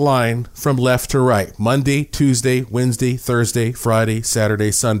straight line from left to right. Monday, Tuesday, Wednesday, Thursday, Friday,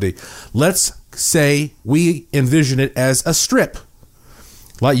 Saturday, Sunday. Let's say we envision it as a strip.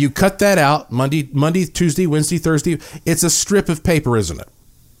 Like you cut that out, Monday, Tuesday, Wednesday, Thursday. It's a strip of paper, isn't it?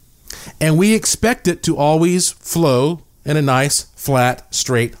 And we expect it to always flow in a nice, flat,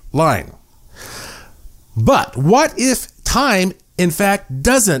 straight line. But what if time, in fact,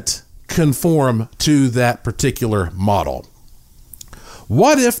 doesn't conform to that particular model?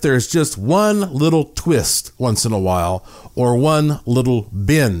 What if there's just one little twist once in a while, or one little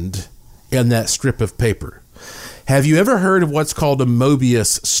bend in that strip of paper? Have you ever heard of what's called a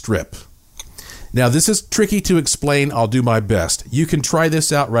Mobius strip? Now, this is tricky to explain. I'll do my best. You can try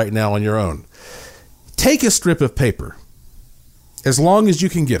this out right now on your own. Take a strip of paper, as long as you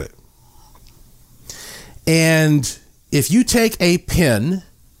can get it. And if you take a pen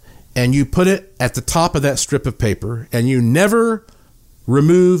and you put it at the top of that strip of paper, and you never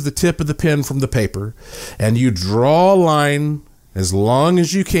remove the tip of the pen from the paper, and you draw a line as long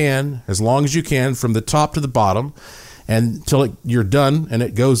as you can from the top to the bottom, until you're done and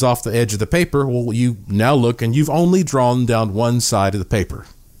it goes off the edge of the paper, well, you now look and you've only drawn down one side of the paper.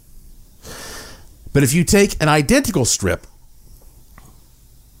 But if you take an identical strip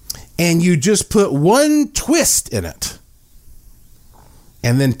and you just put one twist in it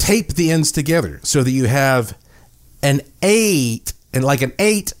and then tape the ends together so that you have an 8, and like an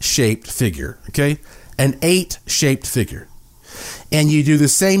 8-shaped figure, okay? An 8-shaped figure. And you do the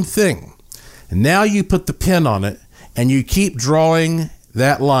same thing. And now you put the pen on it, and you keep drawing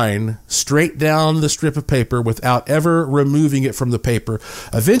that line straight down the strip of paper without ever removing it from the paper.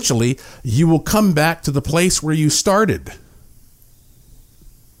 Eventually, you will come back to the place where you started.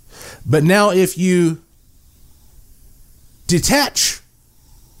 But now if you detach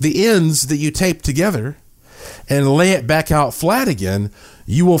the ends that you tape together and lay it back out flat again,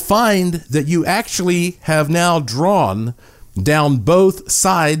 you will find that you actually have now drawn down both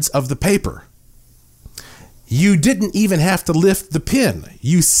sides of the paper. You didn't even have to lift the pen.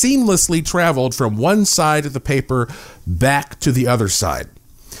 You seamlessly traveled from one side of the paper back to the other side.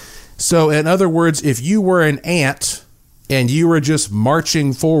 So in other words, if you were an ant and you were just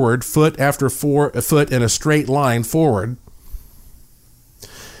marching forward, foot after foot in a straight line forward,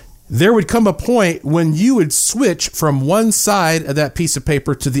 there would come a point when you would switch from one side of that piece of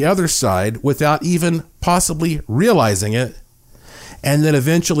paper to the other side without even possibly realizing it, and then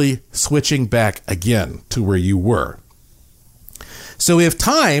eventually switching back again to where you were. So if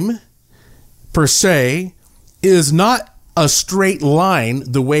time, per se, is not a straight line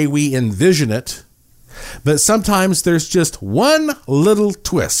the way we envision it, but sometimes there's just one little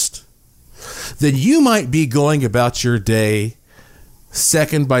twist, then you might be going about your day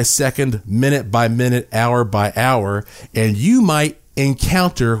second by second, minute by minute, hour by hour, and you might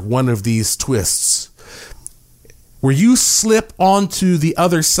encounter one of these twists where you slip onto the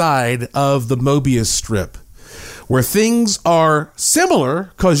other side of the Mobius strip, where things are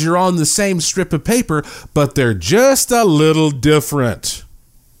similar because you're on the same strip of paper, but they're just a little different.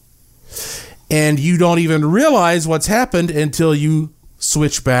 And you don't even realize what's happened until you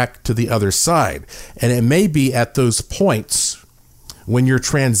switch back to the other side. And it may be at those points when you're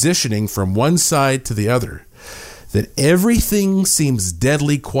transitioning from one side to the other that everything seems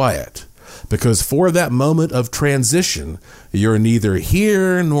deadly quiet, because for that moment of transition, you're neither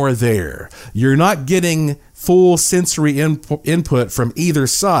here nor there. You're not getting full sensory input from either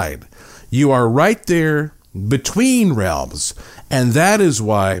side. You are right there between realms, and that is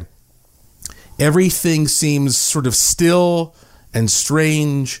why everything seems sort of still and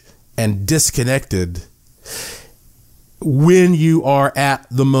strange and disconnected when you are at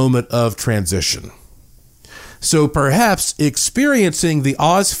the moment of transition. So perhaps experiencing the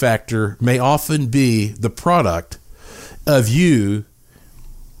Oz factor may often be the product of you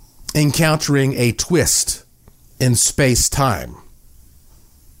encountering a twist in space-time.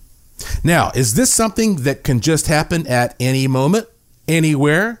 Now, is this something that can just happen at any moment,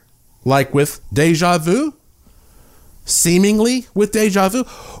 anywhere, like with deja vu? Seemingly with deja vu?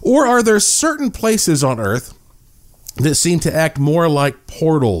 Or are there certain places on Earth that seem to act more like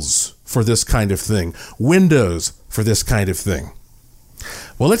portals for this kind of thing, windows for this kind of thing?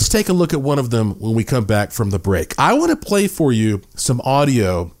 Well, let's take a look at one of them when we come back from the break. I want to play for you some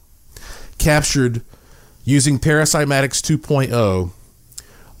audio captured using Paracymatics 2.0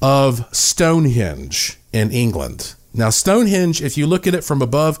 of Stonehenge in England. Now, Stonehenge, if you look at it from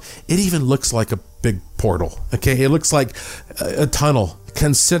above, it even looks like a big portal. Okay, it looks like a tunnel,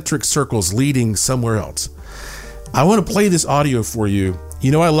 concentric circles leading somewhere else. I want to play this audio for you.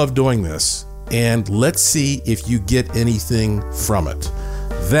 You know I love doing this, and let's see if you get anything from it.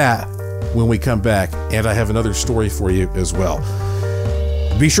 That when we come back, and I have another story for you as well.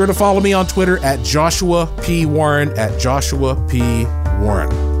 Be sure to follow me on Twitter at Joshua P. Warren, at Joshua P. Warren.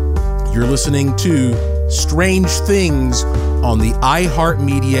 You're listening to Strange Things on the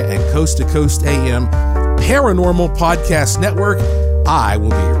iHeartMedia and Coast to Coast AM Paranormal Podcast Network. I will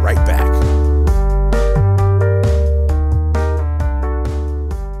be right back.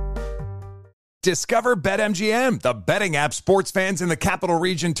 Discover BetMGM, the betting app sports fans in the capital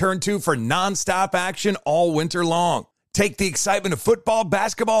region turn to for nonstop action all winter long. Take the excitement of football,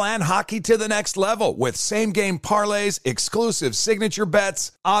 basketball, and hockey to the next level with same-game parlays, exclusive signature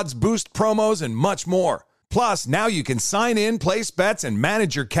bets, odds boost promos, and much more. Plus, now you can sign in, place bets, and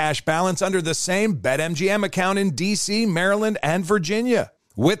manage your cash balance under the same BetMGM account in D.C., Maryland, and Virginia.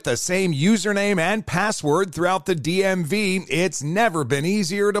 With the same username and password throughout the DMV, it's never been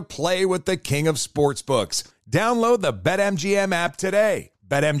easier to play with the king of sportsbooks. Download the BetMGM app today.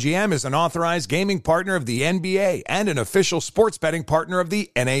 BetMGM is an authorized gaming partner of the NBA and an official sports betting partner of the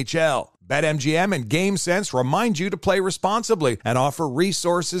NHL. BetMGM and GameSense remind you to play responsibly and offer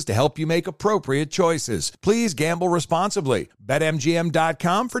resources to help you make appropriate choices. Please gamble responsibly.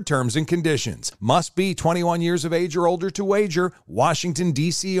 BetMGM.com for terms and conditions. Must be 21 years of age or older to wager. Washington,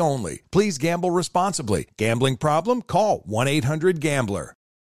 D.C. only. Please gamble responsibly. Gambling problem? Call 1-800-GAMBLER.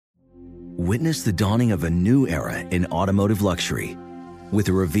 Witness the dawning of a new era in automotive luxury with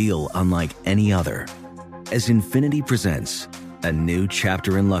a reveal unlike any other as Infiniti presents a new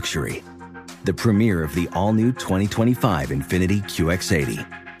chapter in luxury, the premiere of the all-new 2025 Infiniti QX80.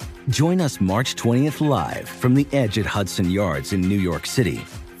 Join us March 20th live from the Edge at Hudson Yards in New York City,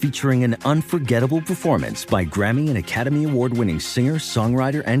 featuring an unforgettable performance by Grammy and Academy Award-winning singer,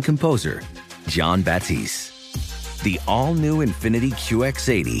 songwriter, and composer, Jon Batiste. The all-new Infiniti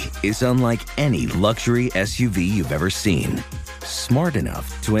QX80 is unlike any luxury SUV you've ever seen. Smart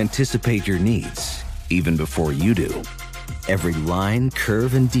enough to anticipate your needs, even before you do. Every line,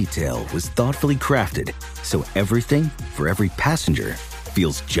 curve, and detail was thoughtfully crafted, so everything for every passenger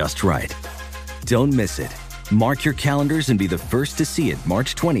feels just right. Don't miss it. Mark your calendars and be the first to see it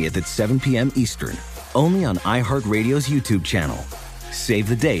March 20th at 7 p.m. Eastern, only on iHeartRadio's YouTube channel. Save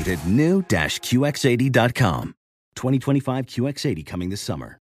the date at new-QX80.com. 2025 QX80 coming this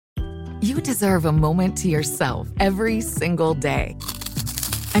summer. You deserve a moment to yourself every single day.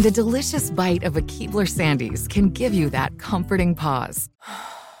 And a delicious bite of a Keebler Sandies can give you that comforting pause.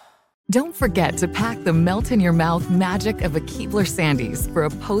 Don't forget to pack the melt-in-your-mouth magic of a Keebler Sandies for a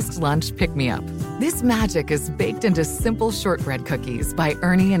post-lunch pick-me-up. This magic is baked into simple shortbread cookies by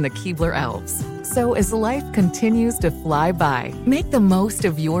Ernie and the Keebler Elves. So as life continues to fly by, make the most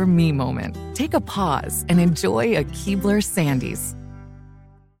of your me moment. Take a pause and enjoy a Keebler Sandies.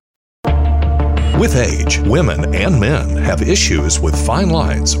 With age, women and men have issues with fine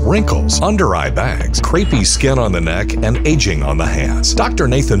lines, wrinkles, under-eye bags, crepey skin on the neck, and aging on the hands. Dr.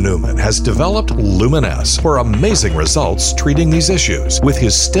 Nathan Newman has developed Lumin-S for amazing results treating these issues with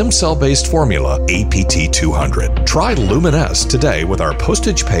his stem cell-based formula, APT200. Try Lumin-S today with our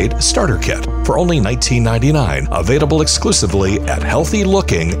postage-paid starter kit for only $19.99, available exclusively at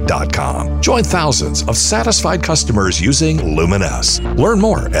healthylooking.com. Join thousands of satisfied customers using Lumin-S. Learn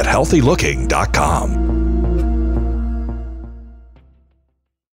more at healthylooking.com.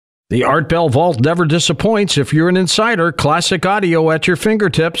 The Art Bell Vault never disappoints. If you're an insider, classic audio at your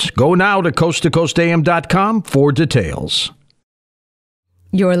fingertips. Go now to coasttocoastam.com for details.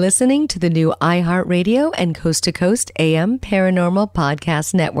 You're listening to the new iHeartRadio and Coast to Coast AM Paranormal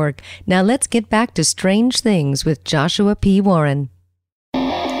Podcast Network. Now let's get back to Strange Things with Joshua P. Warren.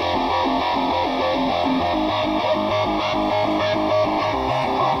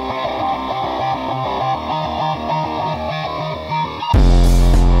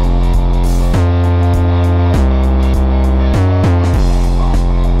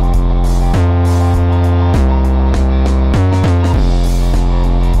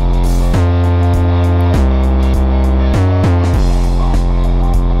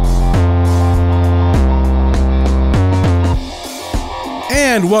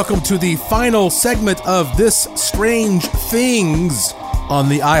 And welcome to the final segment of this Strange Things on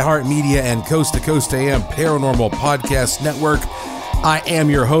the iHeartMedia and Coast to Coast AM Paranormal Podcast Network. I am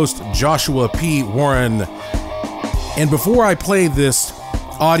your host, Joshua P. Warren. And before I play this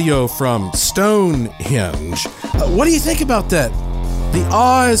audio from Stonehenge, what do you think about that? The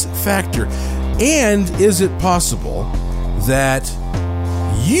Oz factor. And is it possible that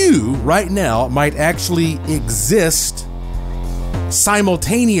you right now might actually exist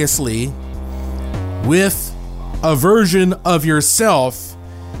simultaneously with a version of yourself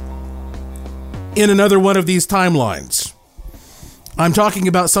in another one of these timelines? I'm talking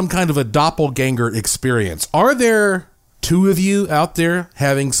about some kind of a doppelganger experience. Are there two of you out there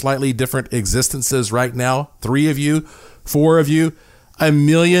having slightly different existences right now? 3 of you, 4 of you, 1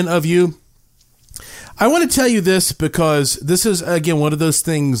 million of you? I want to tell you this because this is, again, one of those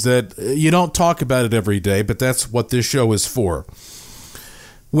things that you don't talk about it every day, but that's what this show is for.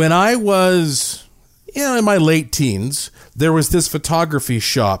 When I was, in my late teens, there was this photography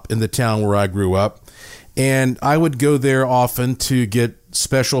shop in the town where I grew up, and I would go there often to get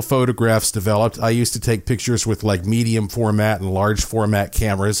special photographs developed. I used to take pictures with like medium format and large format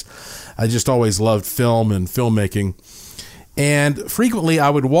cameras. I just always loved film and filmmaking. And frequently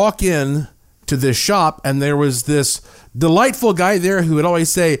I would walk in to this shop, and there was this delightful guy there who would always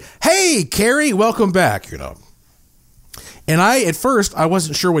say, "Hey, Carrie, welcome back," And at first, I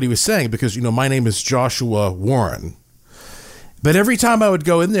wasn't sure what he was saying because, my name is Joshua Warren. But every time I would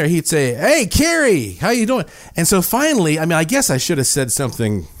go in there, he'd say, "Hey, Carrie, how you doing?" And so finally, I guess I should have said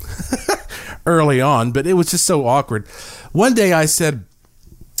something early on, but it was just so awkward. One day I said,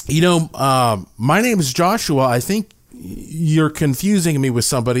 my name is Joshua. I think you're confusing me with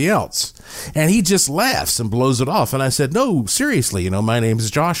somebody else. And he just laughs and blows it off. And I said, "No, seriously, my name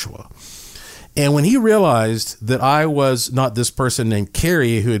is Joshua." And when he realized that I was not this person named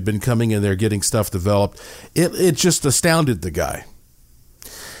Carrie who had been coming in there getting stuff developed, it just astounded the guy.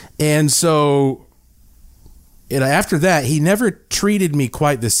 And so, after that, he never treated me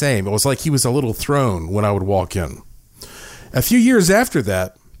quite the same. It was like he was a little thrown when I would walk in. A few years after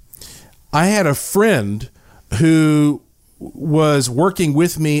that, I had a friend who was working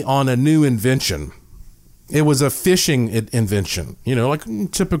with me on a new invention. It was a fishing invention, like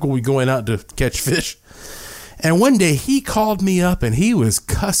typical, we going out to catch fish. And one day he called me up and he was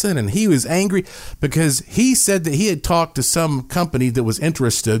cussing and he was angry because he said that he had talked to some company that was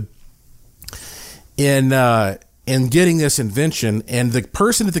interested in getting this invention. And the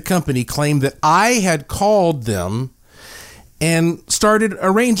person at the company claimed that I had called them and started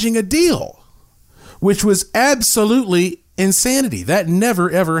arranging a deal, which was absolutely insanity. That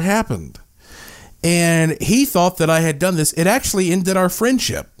never, ever happened. And he thought that I had done this. It actually ended our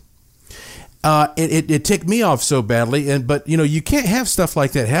friendship. It ticked me off so badly. But you can't have stuff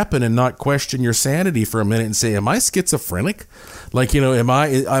like that happen and not question your sanity for a minute and say, am I schizophrenic? Like, am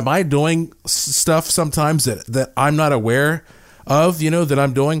I doing stuff sometimes that I'm not aware of, that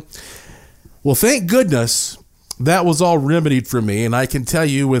I'm doing? Well, thank goodness that was all remedied for me. And I can tell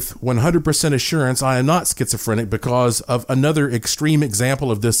you with 100% assurance, I am not schizophrenic because of another extreme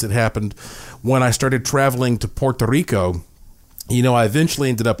example of this that happened when I started traveling to Puerto Rico. I eventually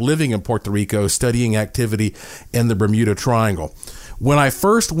ended up living in Puerto Rico, studying activity in the Bermuda Triangle. When I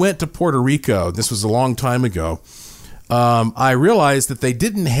first went to Puerto Rico, this was a long time ago, I realized that they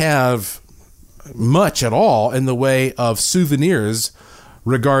didn't have much at all in the way of souvenirs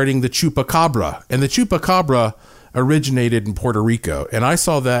regarding the chupacabra. And the chupacabra originated in Puerto Rico, and I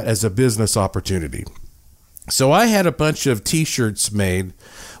saw that as a business opportunity. So I had a bunch of T-shirts made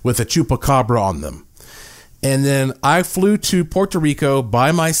with a chupacabra on them. And then I flew to Puerto Rico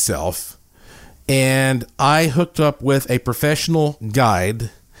by myself, and I hooked up with a professional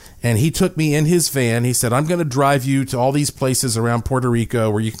guide, and he took me in his van. He said, I'm going to drive you to all these places around Puerto Rico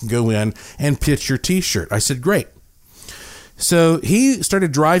where you can go in and pitch your T-shirt. I said, great. So he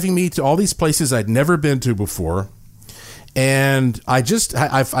started driving me to all these places I'd never been to before, and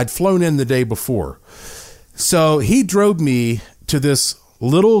I'd flown in the day before. So he drove me to this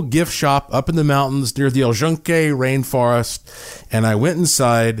little gift shop up in the mountains near the El Yunque rainforest, and I went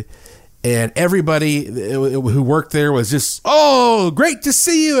inside, and everybody who worked there was just, oh, great to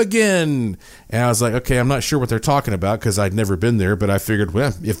see you again. And I was like, okay, I'm not sure what they're talking about because I'd never been there, but I figured,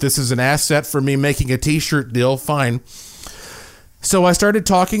 well, if this is an asset for me making a T-shirt deal, fine. So I started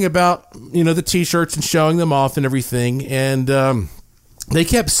talking about, the T-shirts and showing them off and everything. And they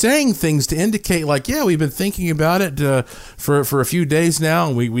kept saying things to indicate like, yeah, we've been thinking about it for a few days now.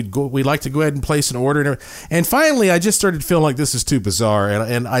 And we'd like to go ahead and place an order. And finally, I just started feeling like this is too bizarre.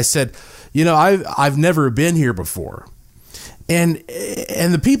 And I said, I've never been here before. And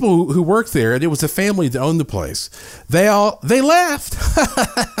the people who worked there, it was a family that owned the place. They laughed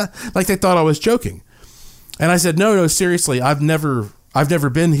like they thought I was joking. And I said, no, seriously, I've never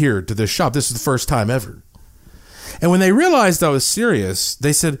been here to this shop. This is the first time ever. And when they realized I was serious,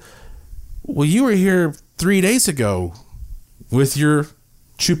 they said, well, you were here 3 days ago with your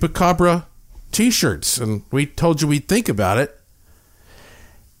chupacabra T-shirts, and we told you we'd think about it.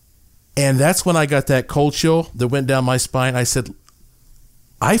 And that's when I got that cold chill that went down my spine. I said,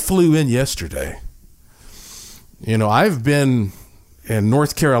 I flew in yesterday. I've been in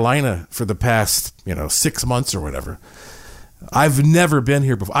North Carolina for the past, 6 months or whatever. I've never been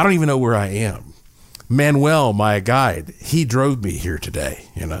here before. I don't even know where I am. Manuel, my guide, he drove me here today,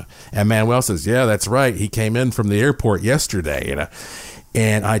 and Manuel says, yeah, that's right. He came in from the airport yesterday,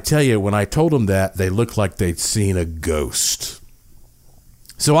 and I tell you, when I told him that, they looked like they'd seen a ghost.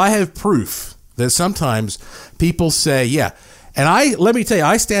 So I have proof that sometimes people say, yeah, and let me tell you,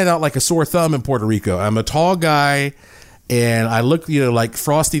 I stand out like a sore thumb in Puerto Rico. I'm a tall guy, and I look, like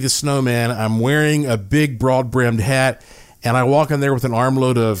Frosty the Snowman. I'm wearing a big broad-brimmed hat, and I walk in there with an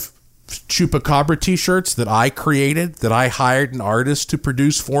armload of chupacabra T-shirts that I created, that I hired an artist to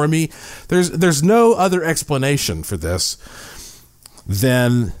produce for me. There's no other explanation for this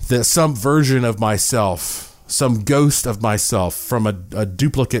than that some version of myself, some ghost of myself from a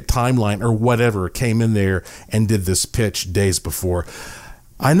duplicate timeline or whatever came in there and did this pitch days before.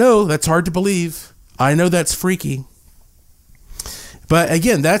 I know that's hard to believe. I know that's freaky. But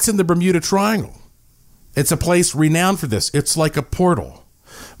again, that's in the Bermuda Triangle. It's a place renowned for this. It's like a portal.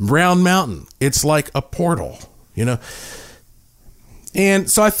 Brown Mountain, it's like a portal, And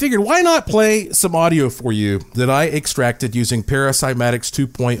so I figured, why not play some audio for you that I extracted using Paracymatics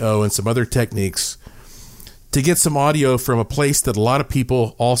 2.0 and some other techniques to get some audio from a place that a lot of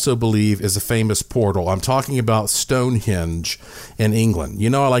people also believe is a famous portal. I'm talking about Stonehenge in England.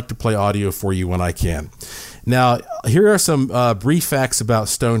 I like to play audio for you when I can. Now, here are some brief facts about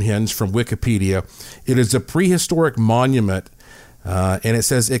Stonehenge from Wikipedia. It is a prehistoric monument, and it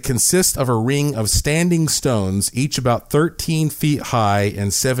says it consists of a ring of standing stones, each about 13 feet high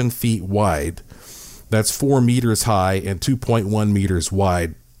and 7 feet wide. That's 4 meters high and 2.1 meters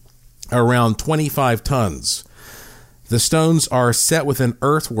wide, around 25 tons. The stones are set within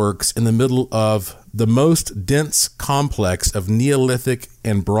earthworks in the middle of the most dense complex of Neolithic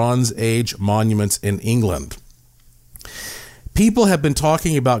and Bronze Age monuments in England. People have been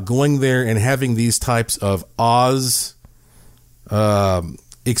talking about going there and having these types of Oz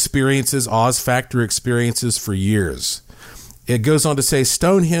experiences, Oz factor experiences for years. It goes on to say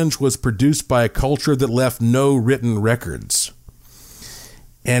Stonehenge was produced by a culture that left no written records.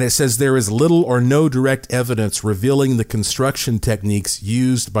 And it says there is little or no direct evidence revealing the construction techniques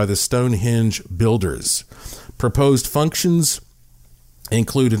used by the Stonehenge builders. Proposed functions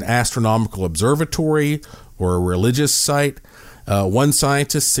include an astronomical observatory or a religious site. One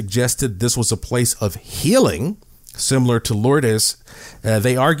scientist suggested this was a place of healing, similar to Lourdes.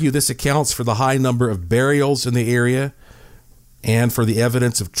 They argue this accounts for the high number of burials in the area and for the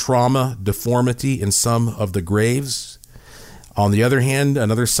evidence of trauma, deformity in some of the graves. On the other hand,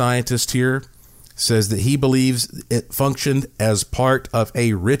 another scientist here says that he believes it functioned as part of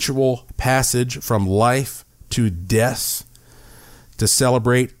a ritual passage from life to death to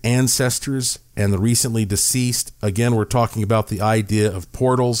celebrate ancestors and the recently deceased. Again, we're talking about the idea of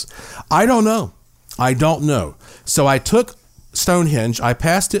portals. I don't know. So I took Stonehenge, I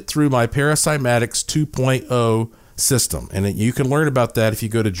passed it through my Paracymatics 2.0 system. And you can learn about that if you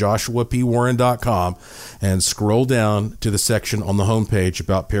go to joshuapwarren.com and scroll down to the section on the homepage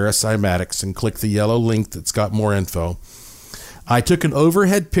about Paracymatics and click the yellow link that's got more info. I took an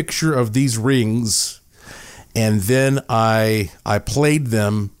overhead picture of these rings, and then I played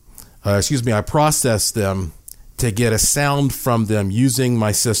them, I processed them to get a sound from them using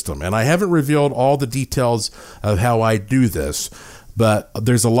my system. And I haven't revealed all the details of how I do this, but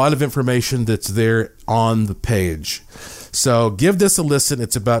there's a lot of information that's there on the page. So give this a listen.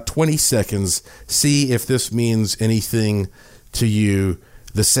 It's about 20 seconds. See if this means anything to you.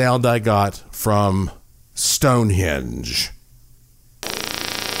 The sound I got from Stonehenge.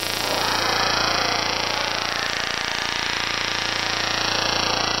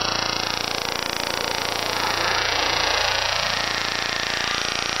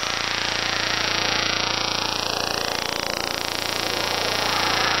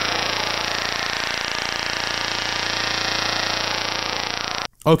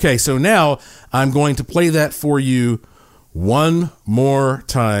 Okay, so now I'm going to play that for you one more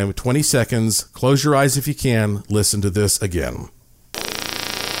time, 20 seconds. Close your eyes if you can. Listen to this again.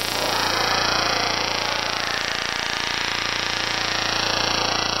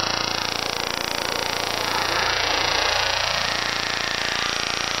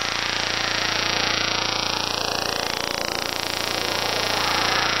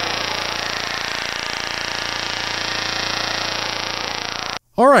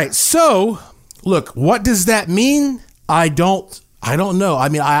 All right, so look, what does that mean? I don't know. I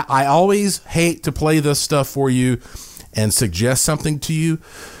mean, I always hate to play this stuff for you and suggest something to you,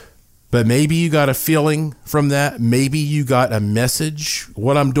 but maybe you got a feeling from that. Maybe you got a message.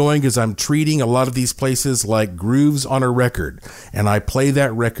 What I'm doing is I'm treating a lot of these places like grooves on a record, and I play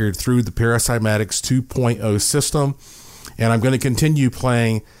that record through the Paracymatics 2.0 system, and I'm going to continue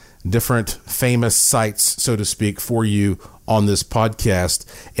playing different famous sites, so to speak, for you on this podcast.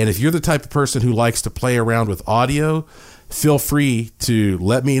 And if you're the type of person who likes to play around with audio, feel free to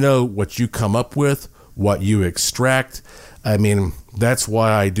let me know what you come up with, what you extract. I mean, that's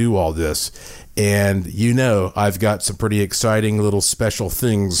why I do all this. And you know, I've got some pretty exciting little special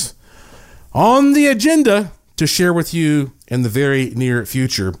things on the agenda to share with you in the very near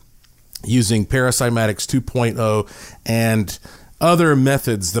future using Paracymatics 2.0 and other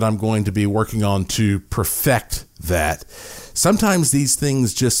methods that I'm going to be working on to perfect that. Sometimes these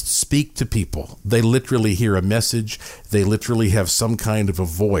things just speak to people. They literally hear a message. They literally have some kind of a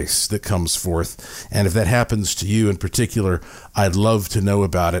voice that comes forth. And if that happens to you in particular, I'd love to know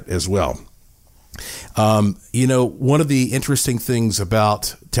about it as well. You know, one of the interesting things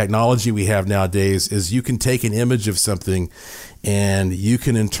about technology we have nowadays is you can take an image of something and you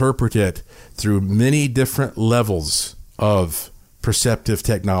can interpret it through many different levels of perceptive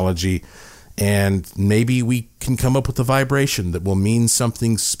technology, and maybe we can come up with a vibration that will mean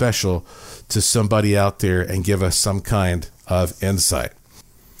something special to somebody out there and give us some kind of insight.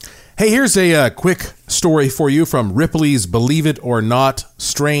 Hey, here's a quick story for you from Ripley's Believe It or Not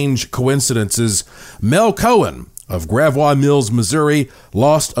Strange Coincidences. Mel Cohen of Gravois Mills, Missouri,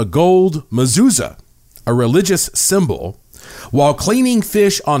 lost a gold mezuzah, a religious symbol, while cleaning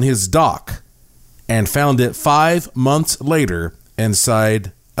fish on his dock, and found it 5 months later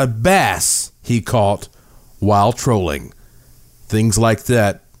inside a bass he caught while trolling. Things like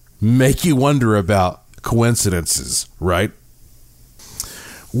that make you wonder about coincidences, right?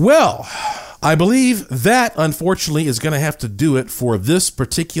 Well, I believe that, unfortunately, is going to have to do it for this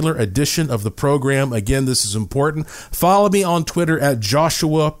particular edition of the program. Again, this is important. Follow me on Twitter at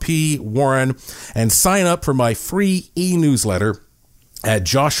Joshua P. Warren and sign up for my free e-newsletter at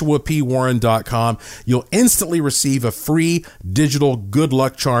joshuapwarren.com. You'll instantly receive a free digital good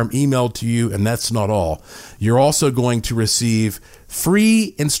luck charm emailed to you, and that's not all. You're also going to receive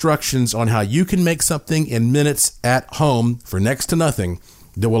free instructions on how you can make something in minutes at home for next to nothing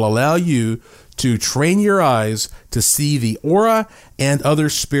that will allow you to train your eyes to see the aura and other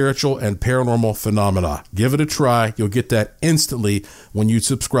spiritual and paranormal phenomena. Give it a try. You'll get that instantly when you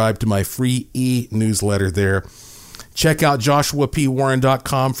subscribe to my free e-newsletter there. Check out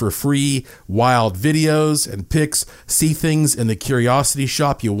joshuapwarren.com for free wild videos and pics. See things in the curiosity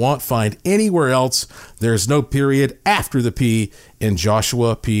shop you won't find anywhere else. There's no period after the P in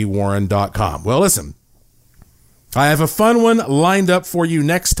joshuapwarren.com. Well, listen, I have a fun one lined up for you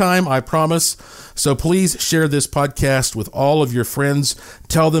next time, I promise. So please share this podcast with all of your friends.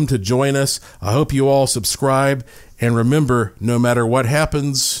 Tell them to join us. I hope you all subscribe. And remember, no matter what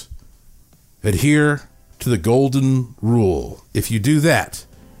happens, adhere to the golden rule. If you do that,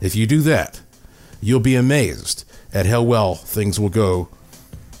 you'll be amazed at how well things will go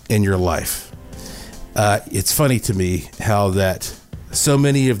in your life. It's funny to me how that so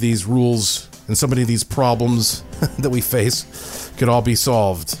many of these rules and so many of these problems that we face could all be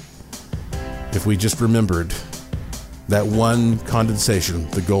solved if we just remembered that one condensation,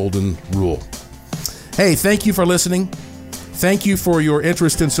 the golden rule. Hey, thank you for listening. Thank you for your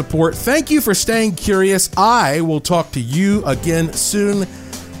interest and support. Thank you for staying curious. I will talk to you again soon.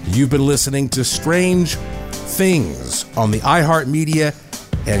 You've been listening to Strange Things on the iHeartMedia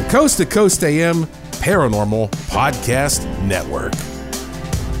and Coast to Coast AM Paranormal Podcast Network.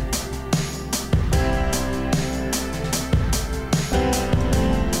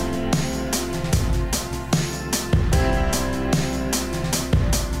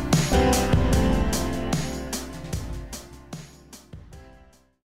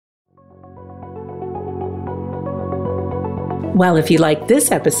 Well, if you like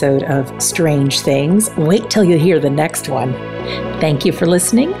this episode of Strange Things, wait till you hear the next one. Thank you for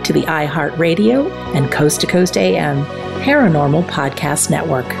listening to the iHeartRadio and Coast to Coast AM Paranormal Podcast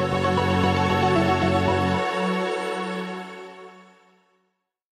Network.